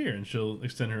 good to hear. And she'll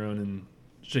extend her own and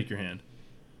shake your hand.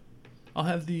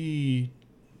 I'll be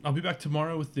back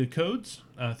tomorrow with the codes.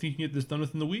 Think you can get this done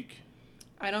within the week?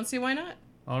 I don't see why not.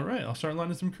 All right, I'll start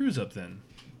lining some crews up then.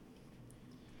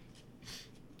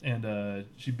 And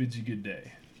she bids you good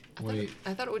day. Wait.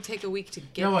 I thought it would take a week to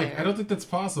get Yeah, like, there. I don't think that's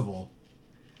possible.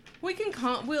 We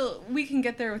can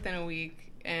get there within a week,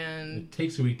 and It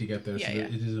takes a week to get there, Yeah, so yeah.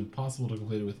 it is impossible to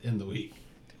complete it within the week.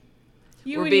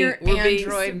 you We're and being- your we're being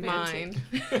android semantic.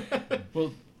 mind.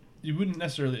 Well, you wouldn't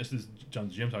necessarily, this is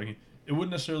John's GM talking, it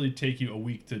wouldn't necessarily take you a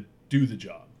week to do the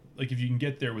job. Like, if you can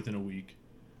get there within a week.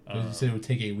 Because you said it would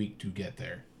take a week to get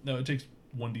there. No, it takes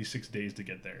 1d6 days to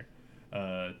get there.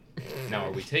 Now,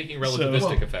 are we taking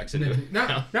relativistic effects into it?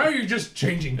 Now you're just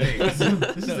changing things.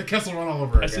 This is the Kessel Run all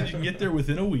over I again. said you can get there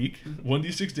within a week.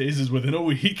 1d6 days is within a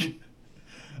week.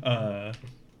 Call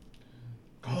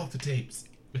up the tapes.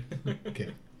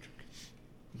 Okay.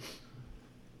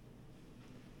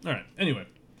 All right. Anyway,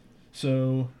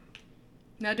 so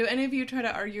Now, do any of you try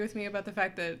to argue with me about the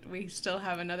fact that we still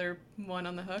have another one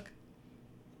on the hook?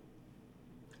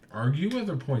 Argue with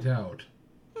or point out?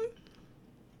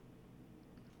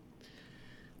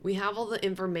 We have all the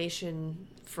information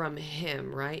from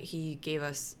him, right? He gave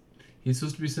us. He's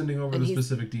supposed to be sending over And the he's-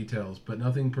 specific details, but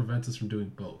nothing prevents us from doing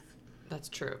both. That's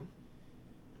true.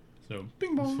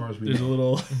 bing bong. As far as we There's know. a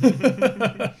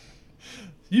little.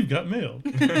 You've got mail.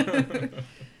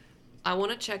 I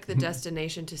want to check the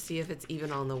destination to see if it's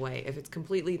even on the way. If it's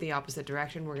completely the opposite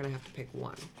direction, we're going to have to pick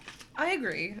one. I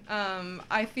agree.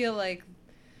 I feel like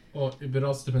Well, it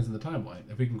also depends on the timeline.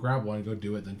 If we can grab one and go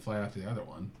do it, then fly out to the other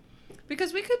one.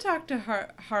 because we could talk to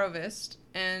Harvest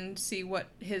and see what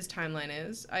his timeline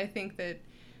is. I think that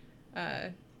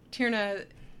Tierna,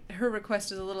 her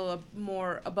request is a little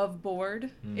more above board,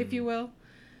 if you will.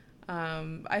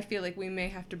 I feel like we may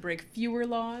have to break fewer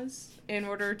laws in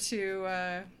order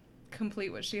to complete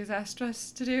what she has asked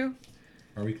us to do.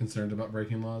 Are we concerned about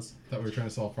breaking laws? Thought we were trying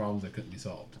to solve problems that couldn't be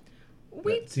solved.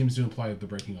 We That seems to imply the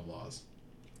breaking of laws.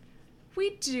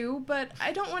 We do, but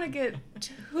I don't want to get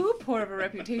too poor of a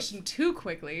reputation too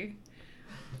quickly.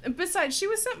 Besides, she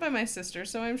was sent by my sister,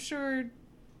 so I'm sure,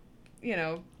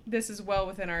 this is well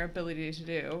within our ability to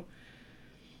do.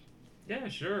 Yeah,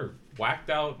 sure. Whacked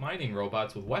out mining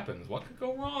robots with weapons. What could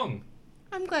go wrong?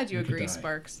 I'm glad you We could agree, die.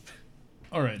 Sparks.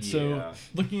 All right. So Yeah.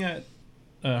 looking at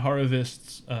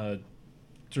Haravist's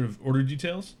sort of order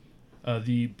details,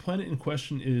 the planet in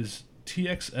question is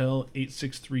TXL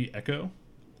 863 Echo.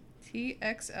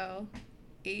 TXL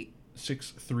 8.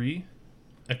 63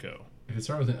 Echo. If it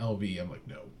started with an LV, I'm like,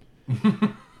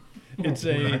 no. It's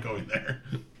We're a- not going there.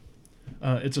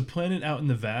 It's a planet out in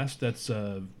the vast that's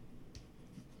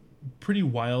pretty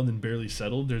wild and barely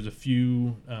settled. There's a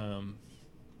few kind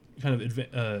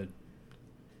of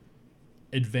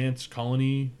advanced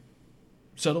colony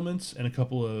settlements and a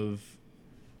couple of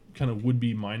kind of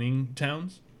would-be mining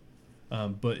towns,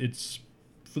 but it's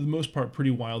for the most part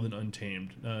pretty wild and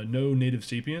untamed. No native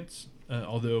sapients,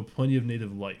 although plenty of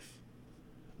native life.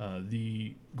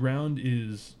 The ground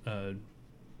is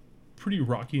pretty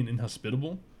rocky and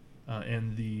inhospitable,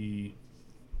 and the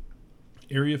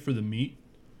area for the meat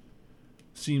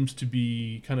seems to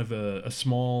be kind of a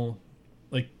small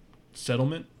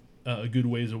settlement, a good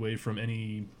ways away from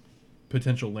any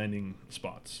potential landing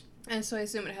spots. And so I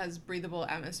assume it has breathable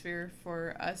atmosphere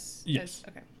for us? Yes.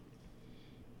 Okay.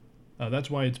 That's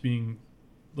why it's being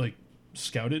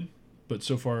scouted, but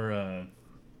so far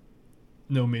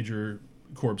no major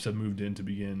corps have moved in to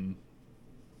begin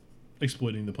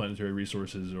exploiting the planetary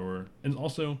resources, and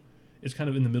also it's kind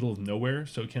of in the middle of nowhere,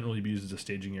 so it can't really be used as a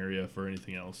staging area for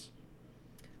anything else.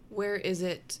 Where is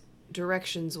it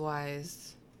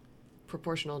directions-wise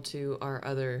proportional to our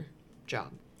other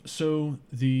job? So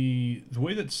the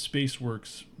way that space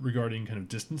works regarding kind of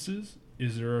distances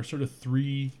is there are sort of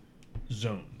three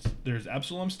zones. There's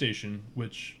Absalom Station,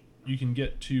 which you can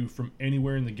get to from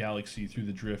anywhere in the galaxy through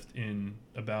the drift in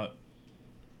about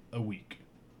a week,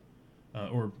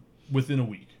 or within a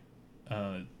week.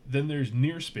 Then there's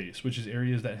Near Space, which is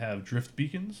areas that have drift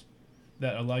beacons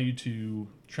that allow you to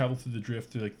travel through the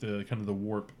drift through the kind of the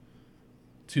warp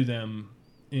to them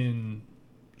in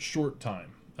short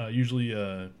time, usually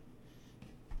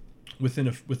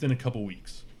within a couple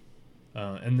weeks.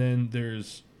 And then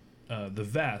there's the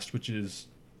Vast, which is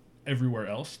everywhere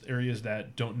else, areas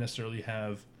that don't necessarily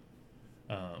have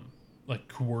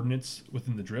coordinates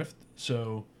within the drift,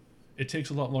 so it takes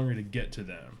a lot longer to get to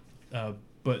them.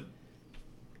 But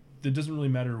it doesn't really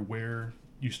matter where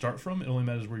you start from. It only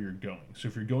matters where you're going. So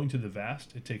if you're going to the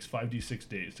Vast, it takes 5d6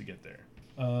 days to get there.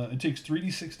 It takes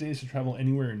 3d6 days to travel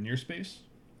anywhere in near space,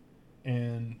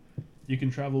 and you can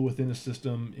travel within a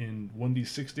system in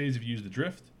 1d6 days if you use the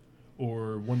drift,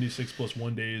 or 1d6 plus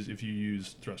 1 days if you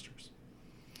use thrusters.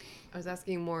 I was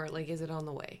asking more like, is it on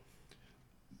the way?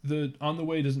 The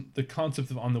concept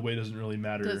of on the way doesn't really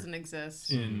matter Doesn't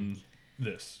exist. in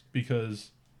this,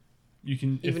 because you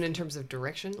can Even in terms of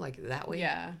direction, like that way?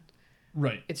 Yeah.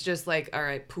 right. It's just like, all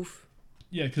right, poof.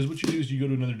 Yeah, because what you do is you go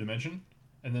to another dimension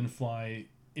and then fly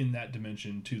in that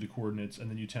dimension to the coordinates, and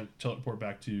then you teleport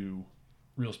back to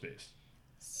real space.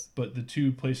 But the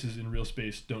two places in real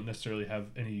space don't necessarily have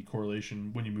any correlation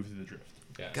when you move through the drift.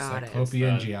 Yeah, Got it. Cyclopean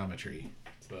It's that- geometry.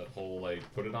 It's that whole like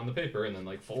put it on the paper and then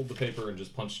like fold the paper and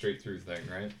just punch straight through thing,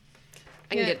 right? I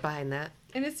can Yeah. get behind that.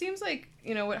 And it seems like,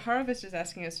 what Harvest is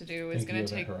asking us to do is Thank going you,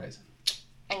 to take Event Horizon.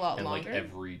 a lot And longer. like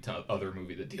every other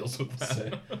movie that deals with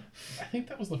that. I think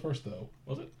that was the first, though.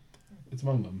 Was it? It's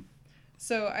among them.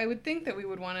 So I would think that we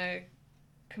would want to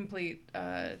complete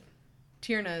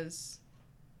Tierna's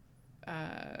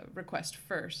request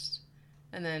first,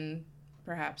 and then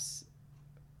perhaps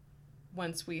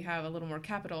once we have a little more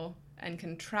capital and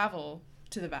can travel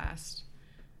to the Vast,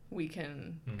 we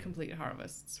can complete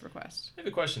Harvest's request. I have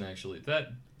a question actually.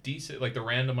 That decent, like the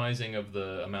randomizing of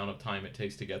the amount of time it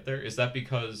takes to get there, is that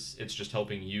because it's just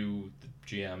helping you, the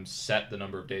GM, set the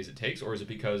number of days it takes, or is it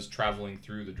because traveling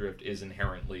through the drift is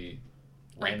inherently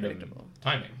random Unpredictable.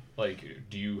 timing? Like,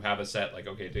 do you have a set, like,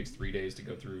 okay, it takes 3 days to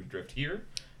go through drift here,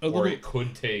 A or little, it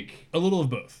could take? a little of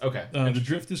both. Okay, The interesting.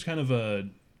 drift is kind of a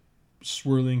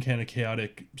swirling, kind of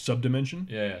chaotic subdimension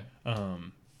Yeah.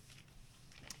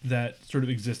 that sort of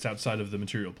exists outside of the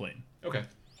material plane. Okay.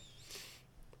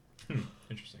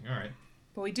 Interesting. All right.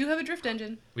 But we do have a drift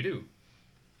engine. We do.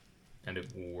 And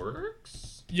it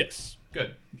works? Yes.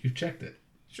 Good. You've checked it.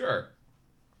 Sure.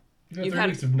 You've had 3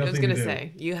 weeks of nothing I was gonna to do.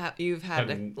 say you've had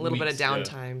a Had little bit of weeks, yeah.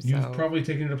 downtime. So You've probably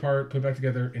taken it apart, put it back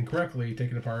together incorrectly,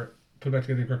 taken it apart, put it back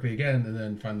together incorrectly again, and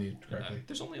then finally correctly.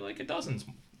 There's only like a dozen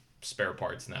spare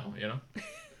parts now, you know?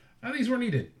 These were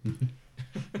needed.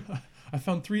 I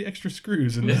found 3 extra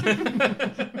screws in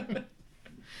there.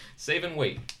 Save and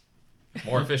wait.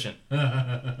 More efficient.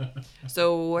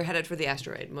 so we're headed for the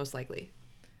asteroid, most likely.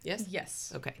 Yes.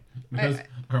 Yes. Okay. Because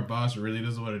our boss really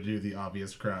doesn't want to do the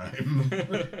obvious crime.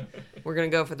 We're gonna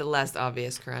go for the less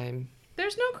obvious crime.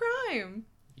 There's no crime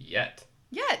Yet.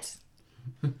 yet.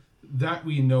 That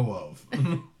we know of.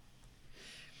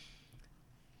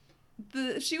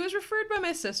 She was referred by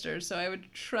my sister, so I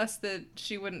would trust that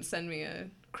she wouldn't send me a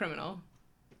criminal.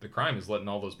 The crime is letting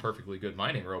all those perfectly good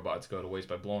mining robots go to waste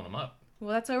by blowing them up. Well,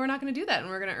 that's why we're not going to do that, and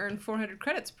we're going to earn 400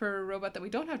 credits per robot that we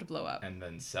don't have to blow up. And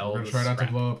then sell We're going the to try not to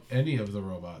scrap. blow up any of the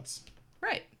robots.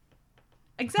 Right.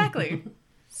 Exactly.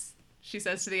 She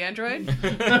says to the android.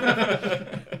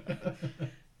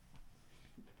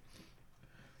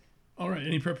 All right.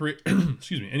 Any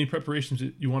excuse me. Any preparations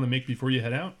that you want to make before you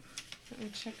head out? Let me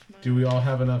check my... Do we all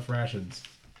have enough rations?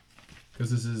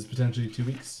 Because this is potentially 2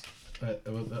 weeks.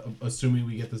 Assuming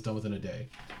we get this done within a day.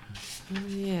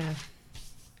 Yeah.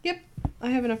 Yep, I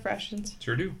have enough rations.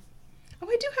 Sure do. Oh,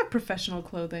 I do have professional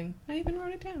clothing. I even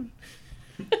wrote it down.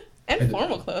 And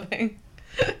formal clothing.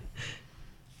 Can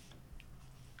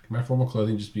my formal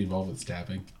clothing just be involved with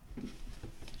stabbing?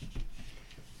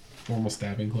 Formal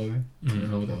stabbing clothing? I don't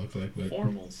know what that looks like. But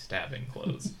Formal stabbing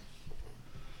clothes.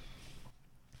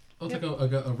 it looks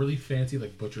like a really fancy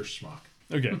like butcher schmuck.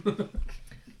 Okay.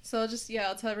 So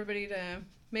I'll tell everybody to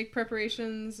make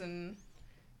preparations and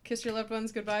kiss your loved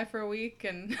ones goodbye for a week,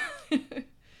 and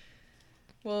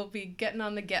we'll be getting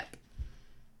on the GEP.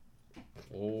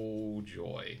 Oh,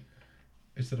 joy.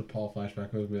 Instead of Paul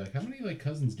flashback, we'll be like, how many like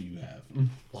cousins do you have?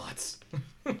 Lots.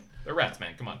 They're rats,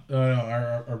 man. Come on. No,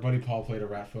 our buddy Paul played a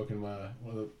rat folk in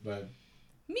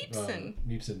Meepson.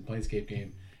 Meepson Planescape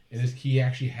game, and he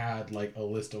actually had like a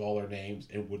list of all their names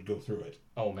and would go through it.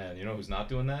 Oh, man. You know who's not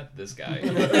doing that? This guy.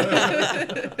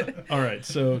 All right.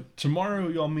 So tomorrow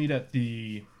y'all meet at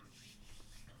the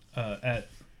at.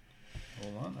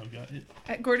 Hold on, I've got it.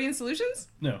 At Gordian Solutions?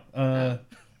 No. I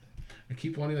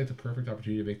keep wanting like the perfect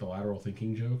opportunity to make the lateral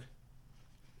thinking joke.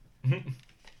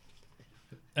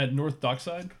 At North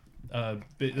Dockside,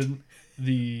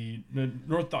 the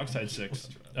North Dockside 6,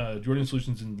 Jordan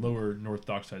Solutions in Lower North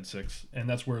Dockside 6, and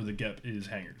that's where the GEP is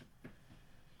hangared.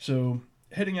 So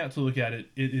heading out to look at it,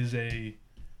 it is a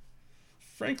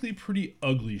frankly pretty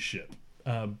ugly ship.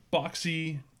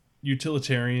 Boxy,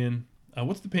 utilitarian.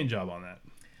 What's the paint job on that?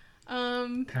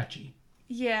 Patchy.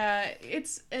 Yeah,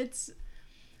 it's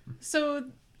so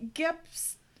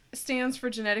GEP's stands for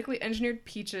Genetically Engineered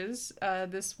Peaches.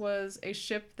 This was a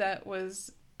ship that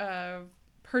was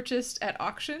purchased at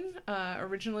auction.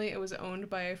 Originally, it was owned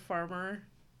by a farmer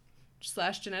 /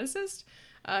 geneticist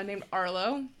named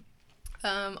Arlo.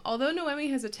 Although Noemi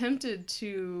has attempted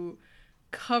to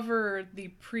cover the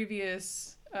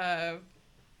previous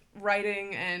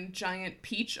writing and giant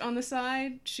peach on the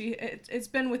side, it's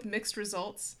been with mixed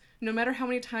results. No matter how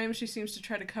many times she seems to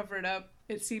try to cover it up,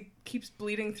 it keeps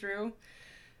bleeding through.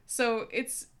 So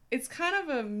it's kind of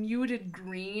a muted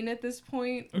green at this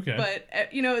point. Okay. But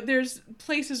there's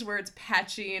places where it's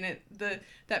patchy and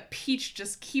that peach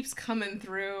just keeps coming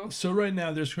through. So right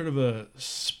now there's sort of a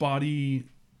spotty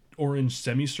orange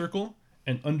semicircle,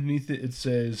 and underneath it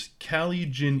says Cali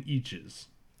Gin Eaches.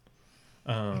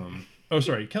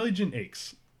 Cali Gin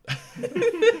Aches.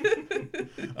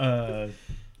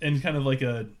 And kind of like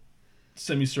a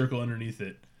semicircle underneath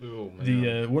it. Oh, man.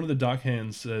 The one of the dock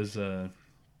hands says,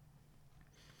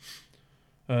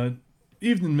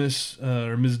 "Evening, Miss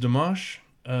or Ms. Damash.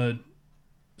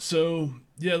 So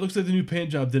yeah, it looks like the new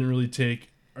paint job didn't really take.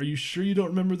 Are you sure you don't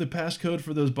remember the passcode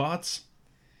for those bots?"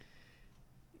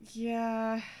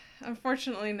 Yeah,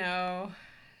 unfortunately, no.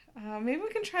 Maybe we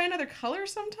can try another color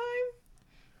sometime?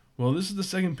 Well, this is the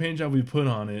second paint job we put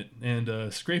on it,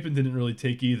 and scraping didn't really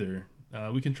take either.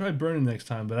 We can try burning next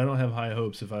time, but I don't have high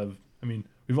hopes.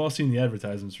 We've all seen the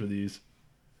advertisements for these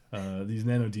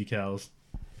nano decals.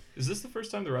 Is this the first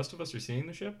time the rest of us are seeing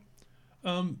the ship?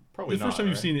 Probably the first not, time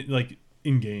you've right? seen it like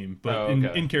in game, but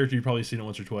okay. in character you've probably seen it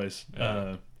once or twice.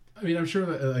 Yeah. I mean, I'm sure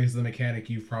that as the mechanic,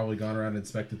 you've probably gone around and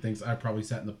inspected things. I probably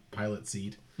sat in the pilot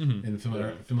seat and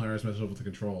familiarized myself with the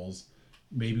controls.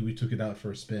 Maybe we took it out for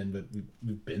a spin, but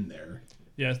we've been there.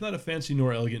 Yeah, it's not a fancy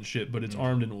nor elegant ship, but it's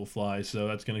armed and it will fly, so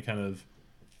that's going to kind of...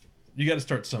 You got to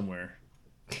start somewhere.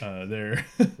 There.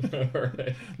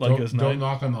 Alright. Lycos 9. Don't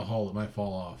knock on the hull. It might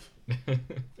fall off.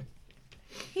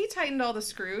 He tightened all the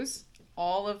screws.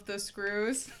 All of the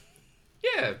screws.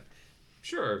 Yeah,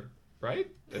 sure. Right?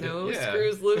 No Yeah.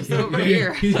 screws loose over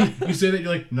here. You say that you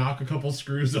like knock a couple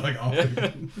screws like off.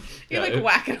 You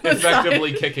whack it on the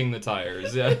effectively side. kicking the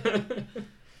tires. Yeah.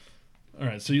 All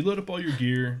right, so you load up all your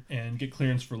gear and get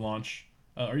clearance for launch.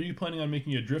 Are you planning on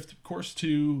making a drift course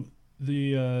to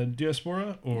the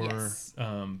Diaspora or Yes.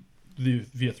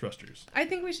 via thrusters? I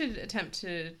think we should attempt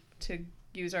to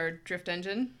use our drift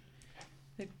engine.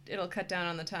 It'll cut down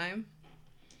on the time.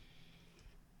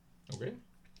 Okay.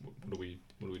 What do we do?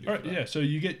 All right, for that? yeah. So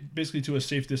you get basically to a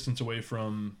safe distance away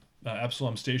from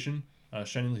Absalom Station,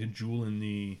 shining like a jewel in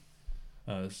the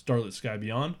starlit sky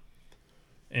beyond,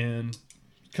 and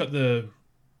cut the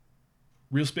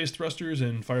real space thrusters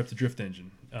and fire up the drift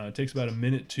engine. It takes about a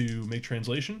minute to make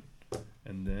translation,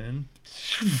 and then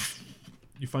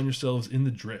you find yourselves in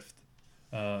the drift.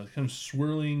 Kind of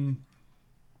swirling,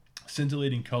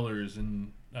 scintillating colors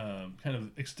and kind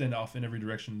of extend off in every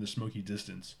direction in the smoky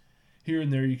distance. Here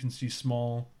and there you can see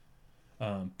small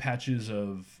patches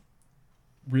of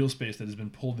real space that has been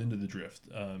pulled into the drift.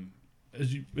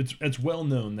 It's well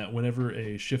known that whenever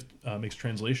a shift makes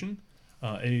translation,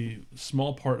 a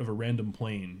small part of a random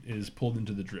plane is pulled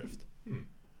into the drift.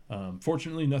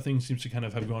 Fortunately, nothing seems to kind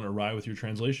of have gone awry with your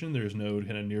translation. There's no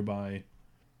kind of nearby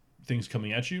things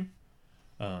coming at you.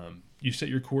 You set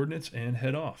your coordinates and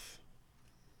head off.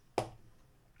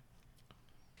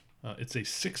 It's a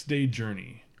 6-day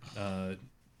journey.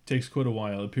 Takes quite a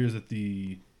while. It appears that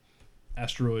the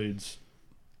asteroid's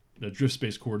drift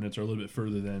space coordinates are a little bit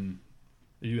further than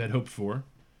you had hoped for.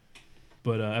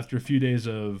 But after a few days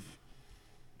of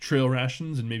trail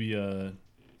rations and maybe a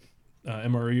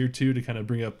MRE or two to kind of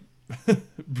bring up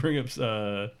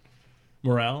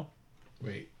morale.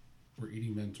 Wait, we're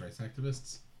eating men's rights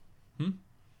activists? Hmm?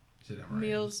 Said MRAs.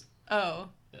 Meals. Oh.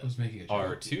 I was making a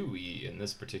joke. R2E in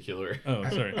this particular. Oh,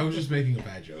 sorry. I was just making a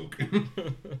bad joke.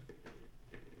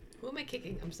 Who am I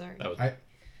kicking? I'm sorry. That was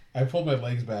I pulled my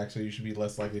legs back, so you should be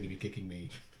less likely to be kicking me.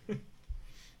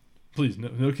 Please,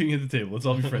 no kicking at the table. Let's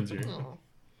all be friends here.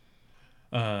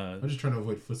 Aw. I'm just trying to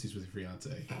avoid footsies with your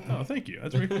fiance. Oh, thank you.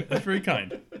 That's very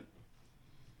kind.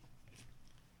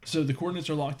 So the coordinates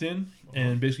are locked in,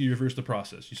 and basically you reverse the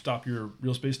process. You stop your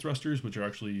real space thrusters, which are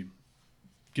actually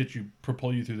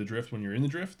propel you through the drift when you're in the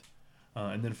drift,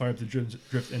 and then fire up the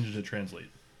drift engine to translate.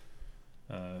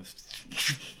 A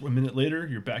minute later,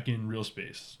 you're back in real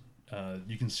space.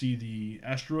 You can see the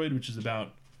asteroid, which is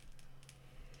about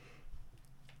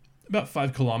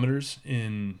 5 kilometers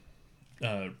in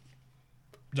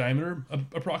diameter,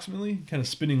 approximately, kind of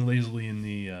spinning lazily in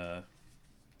the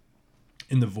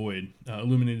void,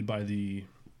 illuminated by the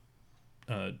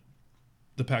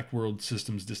Packed World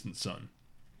System's distant sun.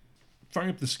 Firing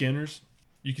up the scanners,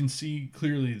 You can see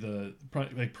clearly the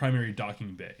primary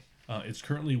docking bay. It's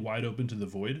currently wide open to the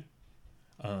void,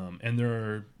 and there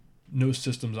are no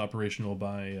systems operational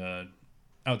by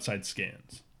outside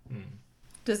scans.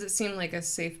 Does it seem like a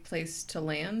safe place to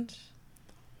land?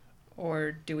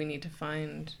 Or do we need to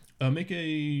find... Make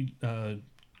a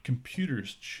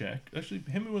computers check. Actually,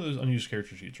 hand me one of those unused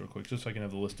character sheets real quick, just so I can have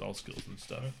the list of all skills and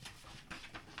stuff.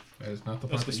 That is not the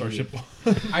That's part the that you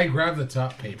starship. need. I grabbed the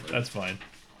top paper. That's fine.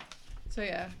 So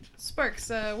yeah. Sparks,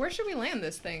 where should we land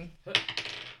this thing?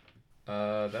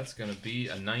 That's gonna be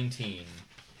a 19.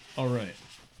 All right.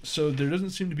 So there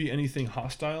doesn't seem to be anything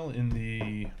hostile in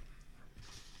the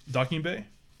docking bay.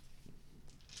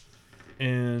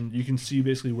 And you can see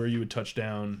basically where you would touch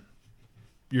down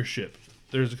your ship.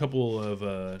 There's a couple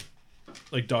of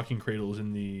docking cradles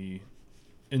in the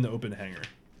open hangar.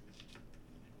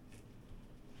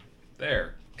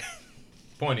 There.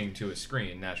 Pointing to a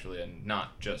screen, naturally, and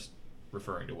not just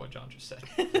referring to what John just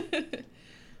said.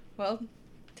 Well,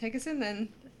 take us in then,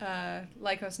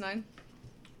 Lycos 9.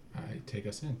 I take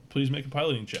us in. Please make a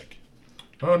piloting check.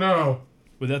 Oh no!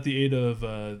 Without the aid of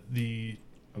the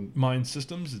mine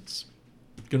systems, it's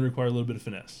going to require a little bit of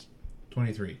finesse.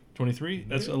 23. 23?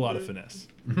 That's a lot of finesse.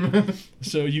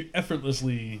 So you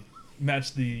effortlessly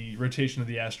match the rotation of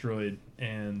the asteroid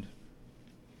and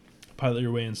pilot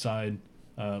your way inside,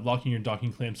 locking your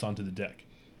docking clamps onto the deck.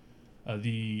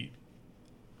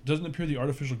 Doesn't appear the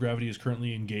artificial gravity is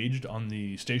currently engaged on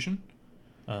the station,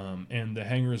 and the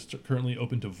hangar is currently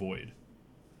open to void.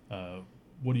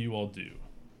 What do you all do?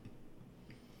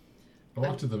 I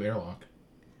walk to the airlock.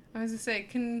 I was gonna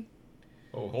say,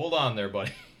 Oh, hold on there,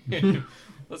 buddy.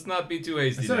 Let's not be too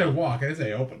hasty. I said now. I walk. I didn't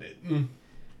say I opened it.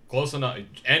 Close enough.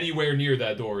 Anywhere near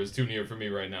that door is too near for me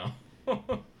right now.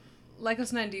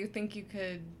 Lycos 9, do you think you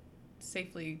could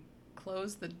safely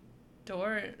close the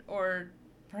door? Or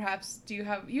perhaps you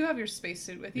have your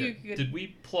spacesuit with you? Yeah. You could... Did we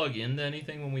plug into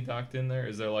anything when we docked in there?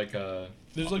 Is there like a...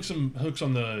 There's like some hooks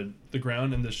on the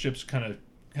ground, and the ship's kind of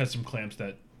has some clamps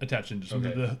that attach into some.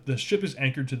 Okay. The ship is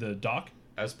anchored to the dock.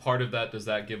 As part of that, does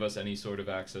that give us any sort of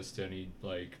access to any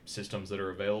like systems that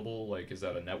are available? Like, is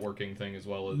that a networking thing as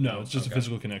well? No, it's just Okay. a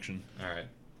physical connection. All right.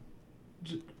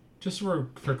 Just for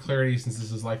clarity, since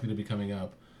this is likely to be coming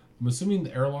up, I'm assuming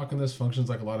the airlock in this functions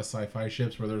like a lot of sci-fi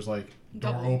ships where there's like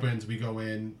door Double. opens, we go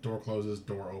in, door closes,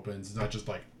 door opens. It's not just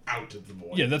like out to the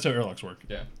void. Yeah, that's how airlocks work.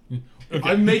 Yeah. Okay.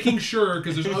 I'm making sure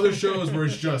because there's other shows where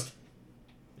it's just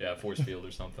Yeah, force field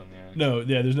or something. Yeah. No,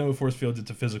 yeah, there's no force fields.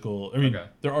 It's a physical. I mean, Okay.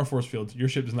 there are force fields. Your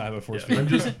ship does not have a force Yeah.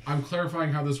 field. I'm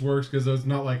clarifying how this works because it's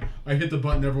not like I hit the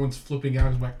button, everyone's flipping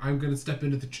out. It's like I'm gonna step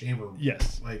into the chamber.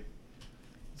 Yes. Like,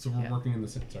 so we're Yeah. working in the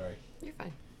same. Sorry. You're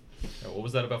fine. What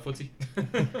was that about footsie?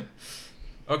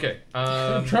 Okay.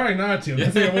 I'm trying not to. I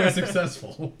think I was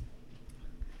successful.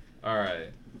 All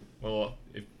right. Well,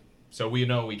 so we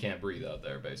know we can't breathe out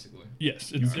there, basically.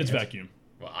 Yes, it's can't. vacuum.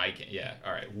 Well, I can. Yeah.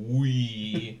 All right.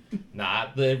 We,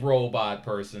 not the robot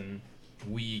person.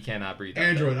 We cannot breathe. out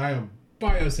Android, I am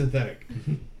biosynthetic.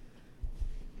 there.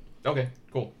 Okay.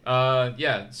 Cool.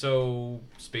 Yeah. So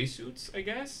spacesuits, I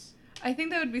guess. I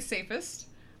think that would be safest.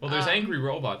 Well, there's Um, angry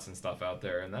robots and stuff out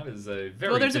there, and that is a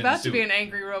very. Well, there's thin about to suit. be an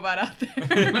angry robot out there.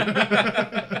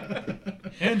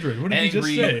 Android, what did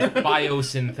angry you just say?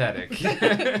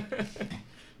 biosynthetic.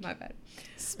 My bad.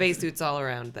 Spacesuits all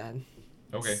around then.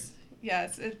 Okay.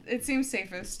 Yes, it seems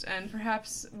safest, and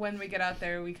perhaps when we get out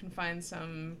there, we can find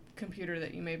some computer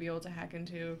that you may be able to hack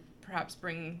into. Perhaps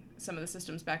bring some of the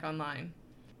systems back online.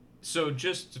 So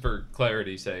just for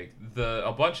clarity's sake,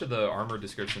 a bunch of the armor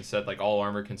descriptions said like all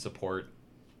armor can support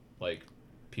like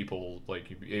people,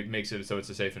 like it makes it so it's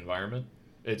a safe environment.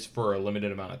 It's for a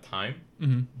limited amount of time,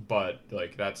 Mm-hmm. but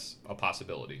like that's a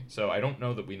possibility. So I don't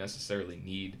know that we necessarily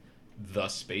need the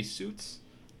spacesuits.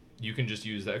 You can just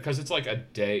use that because it's like a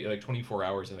day, like 24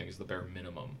 hours I think is the bare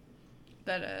minimum.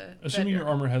 Assuming your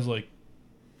armor has like,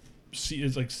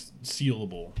 is like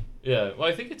sealable. Yeah, well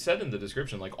I think it said in the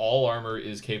description like all armor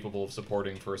is capable of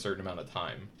supporting for a certain amount of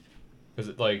time. Because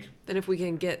it like Then if we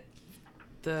can get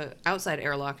the outside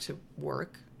airlock to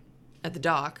work at the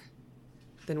dock,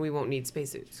 then we won't need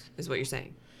spacesuits, is what you're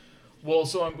saying. Well,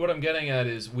 so what I'm getting at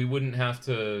is we wouldn't have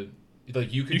to,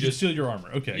 like, you could You can just steal your armor.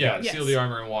 Okay. yeah, Yes. steal the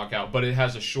armor and walk out, but it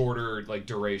has a shorter like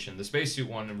duration. The spacesuit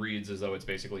one reads as though it's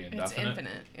basically It's indefinite.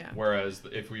 infinite, yeah. Whereas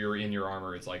if you're in your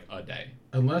armor, it's like a day.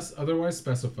 Unless otherwise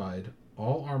specified,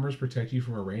 all armors protect you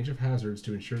from a range of hazards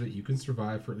to ensure that you can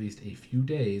survive for at least a few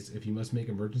days if you must make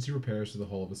emergency repairs to the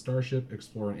hull of a starship,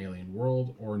 explore an alien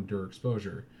world, or endure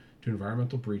exposure to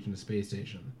environmental breach in a space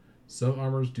station. Some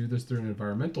armors do this through an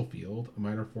environmental field, a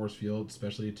minor force field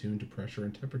specially attuned to pressure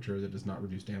and temperature that does not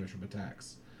reduce damage from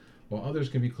attacks. while others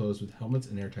can be closed with helmets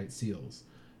and airtight seals.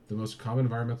 The most common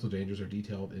environmental dangers are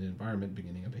detailed in Environment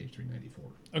beginning on page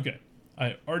 394. Okay.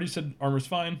 I already said armor's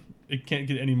fine. It can't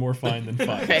get any more fine than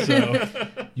fine. Okay. So,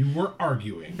 You were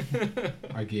arguing.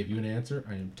 I gave you an answer.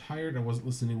 I am tired. I wasn't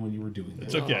listening when you were doing that.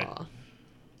 It's okay. Aw.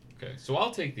 Okay, so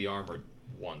I'll take the armored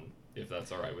one, if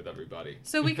that's all right with everybody.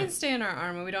 So we can stay in our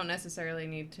armor. We don't necessarily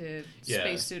need to Yeah.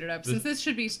 space suit it up, This- since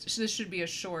this should be a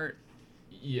short.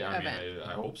 Yeah, I mean, Event.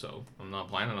 I hope so. I'm not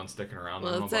planning on sticking around. I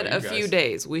Well, don't it know said about a you few guys.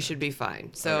 days. We should be fine.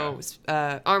 So,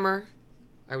 armor.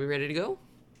 Are we ready to go?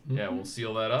 Yeah, we'll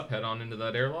seal that up, head on into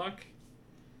that airlock.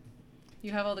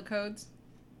 You have all the codes.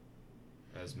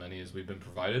 As many as we've been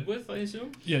provided with, I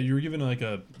assume. yeah, you were given like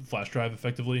a flash drive,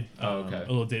 effectively. Oh, okay. A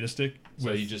little data stick. So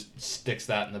with- he just sticks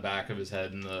that in the back of his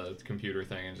head in the computer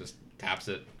thing and just taps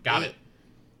it. Got it.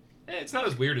 It's not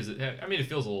as weird as it. I mean, it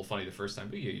feels a little funny the first time,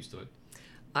 but you get used to it.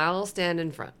 I'll stand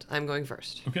in front. I'm going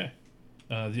first. Okay.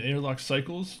 The airlock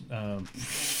cycles.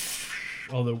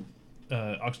 Although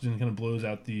oxygen kind of blows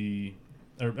out the,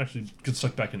 or actually gets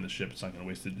sucked back in the ship. It's not going to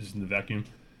waste it. It's in the vacuum,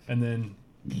 and then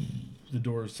the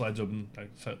door slides open.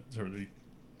 The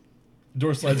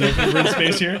door slides open. We're in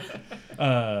space here.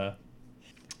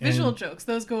 Visual and jokes.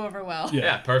 Those go over well. Yeah.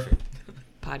 Yeah, perfect.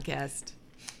 Podcast.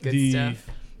 Good the stuff.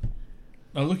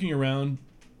 looking around,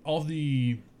 all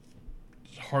the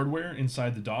hardware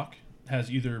inside the dock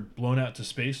has either blown out to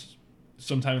space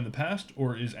sometime in the past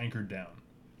or is anchored down.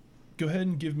 Go ahead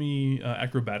and give me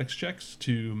acrobatics checks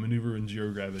to maneuver in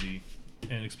zero gravity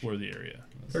and explore the area.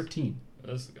 13.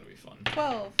 This is gonna be fun.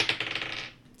 12.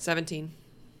 17.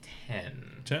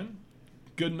 10. 10?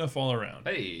 Good enough all around.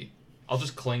 Hey, I'll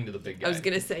just cling to the big guy. I was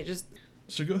going to say, just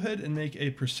So go ahead and make a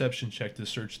perception check to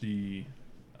search the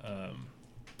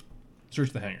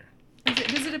hangar.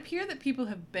 Does it appear that people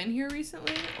have been here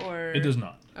recently, or It does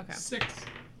not. Okay. 6.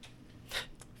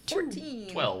 14.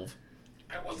 12.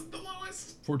 I wasn't the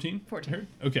lowest. 14? 14.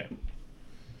 Okay.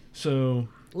 So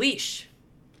leash.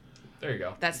 There you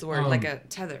go. That's the word, like a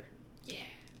tether.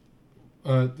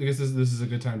 I guess this is a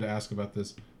good time to ask about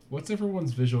this. What's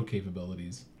everyone's visual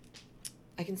capabilities?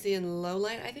 I can see in low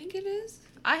light, I think it is.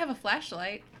 I have a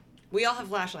flashlight. We all have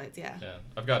flashlights, yeah. Yeah,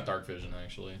 I've got dark vision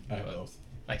actually. I have but- both.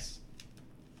 Nice.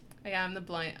 Yeah, I'm the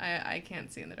blind. I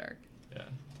can't see in the dark. Yeah.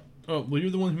 oh well,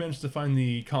 you're the one who managed to find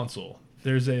the console.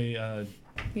 There's a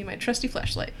Need my trusty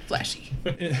flashlight. Flashy.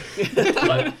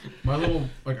 But My little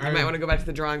I might want to go back to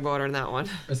the drawing board on that one.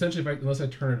 essentially, unless I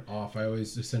turn it off, I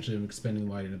always essentially am expending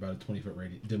light in about a 20-foot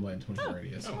radius, dim light in 20-foot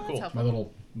radius. oh, That's cool. helpful. My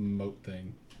little moat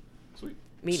thing. Sweet.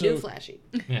 Meet So- new flashy.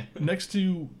 Yeah. next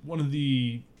to one of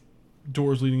the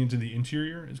doors leading into the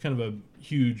interior is kind of a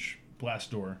huge blast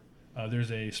door.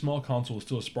 There's a small console with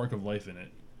still a spark of life in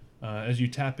it. As you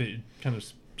tap it, it kind of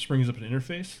springs up an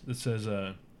interface that says,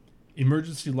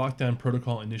 emergency lockdown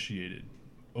protocol initiated.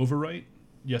 Overwrite?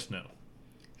 Yes, no.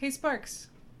 Hey, Sparks.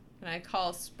 And I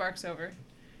call Sparks over.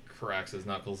 Cracks his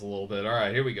knuckles a little bit. All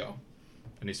right, here we go.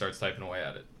 And he starts typing away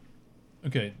at it.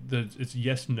 Okay, it's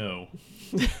yes, no.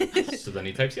 So then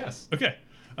he types yes. Okay.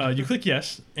 You click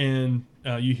yes, and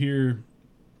you hear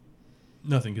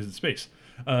nothing because it's space.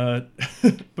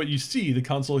 But you see the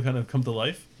console kind of come to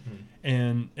life,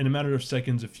 and in a matter of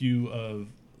seconds, a few of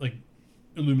like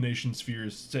illumination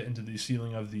spheres set into the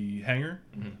ceiling of the hangar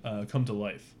come to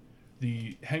life.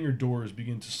 The hangar doors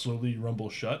begin to slowly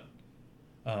rumble shut,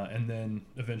 and then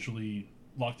eventually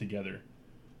lock together.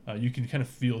 You can kind of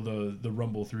feel the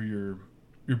rumble through your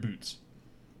boots.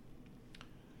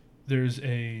 There's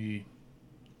a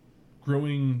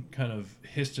growing kind of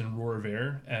hiss and roar of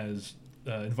air as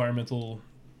environmental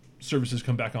services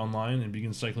come back online and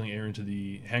begin cycling air into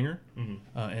the hangar.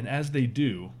 And as they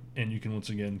do, and you can once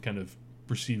again kind of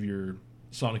perceive your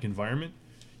sonic environment,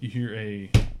 you hear a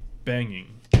banging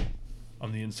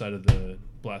on the inside of the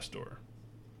blast door.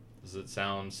 Does it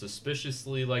sound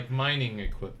suspiciously like mining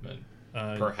equipment?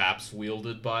 Uh, Perhaps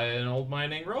wielded by an old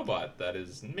mining robot that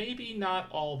is maybe not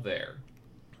all there.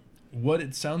 What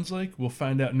it sounds like, we'll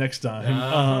find out next time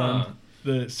Uh-huh. on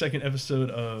the second episode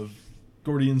of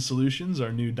Gordian Solutions,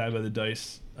 our new Die by the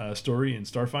Dice story in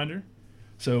Starfinder.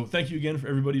 So thank you again for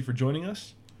everybody for joining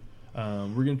us.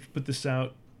 We're going to put this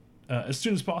out as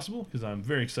soon as possible because I'm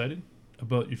very excited.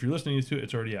 But if you're listening to it,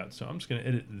 it's already out. So I'm just going to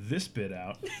edit this bit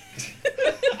out.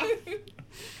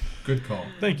 Good call.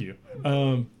 Thank you.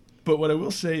 But what I will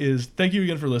say is thank you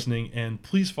again for listening, and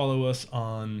please follow us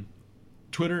on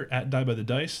Twitter at Die by the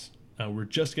Dice. We're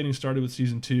just getting started with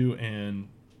season 2, and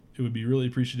it would be really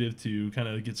appreciative to kind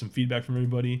of get some feedback from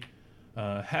everybody.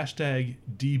 Hashtag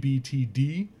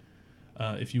DBTD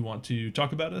if you want to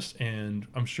talk about us, and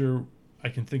I'm sure I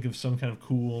can think of some kind of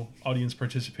cool audience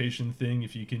participation thing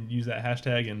if you can use that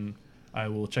hashtag, and I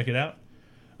will check it out.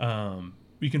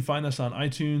 You can find us on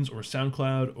iTunes or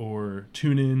SoundCloud or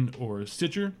TuneIn or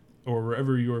Stitcher or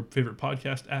wherever your favorite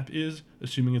podcast app is,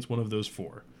 assuming it's one of those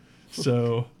 4.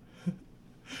 So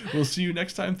we'll see you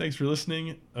next time. Thanks for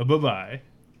listening. Bye-bye.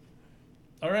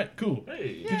 All right, cool.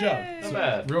 Hey, Good job. not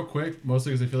bad. Real quick,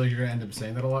 mostly because I feel like you're going to end up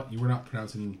saying that a lot, you were not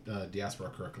pronouncing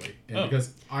diaspora correctly. And Oh.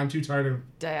 because I'm too tired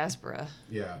of... Diaspora.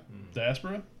 Yeah.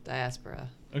 Diaspora? Diaspora.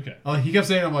 Okay. He kept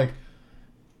saying, I'm like,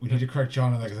 we need to correct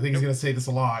John on that because I think he's going to say this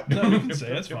a lot. No, you can say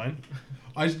it. That's fine.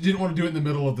 I just didn't want to do it in the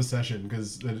middle of the session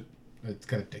because it's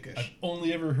kind of dickish. I've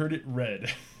only ever heard it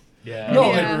read. Yeah. No,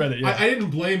 I've Yeah. never read it. Yeah. I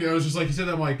didn't blame you. I was just like, he said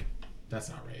that, I'm like,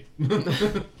 that's not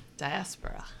right.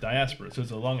 Diaspora. Diaspora. So it's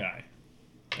a long I.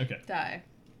 Okay. Die.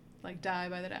 Like die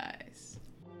by the dice.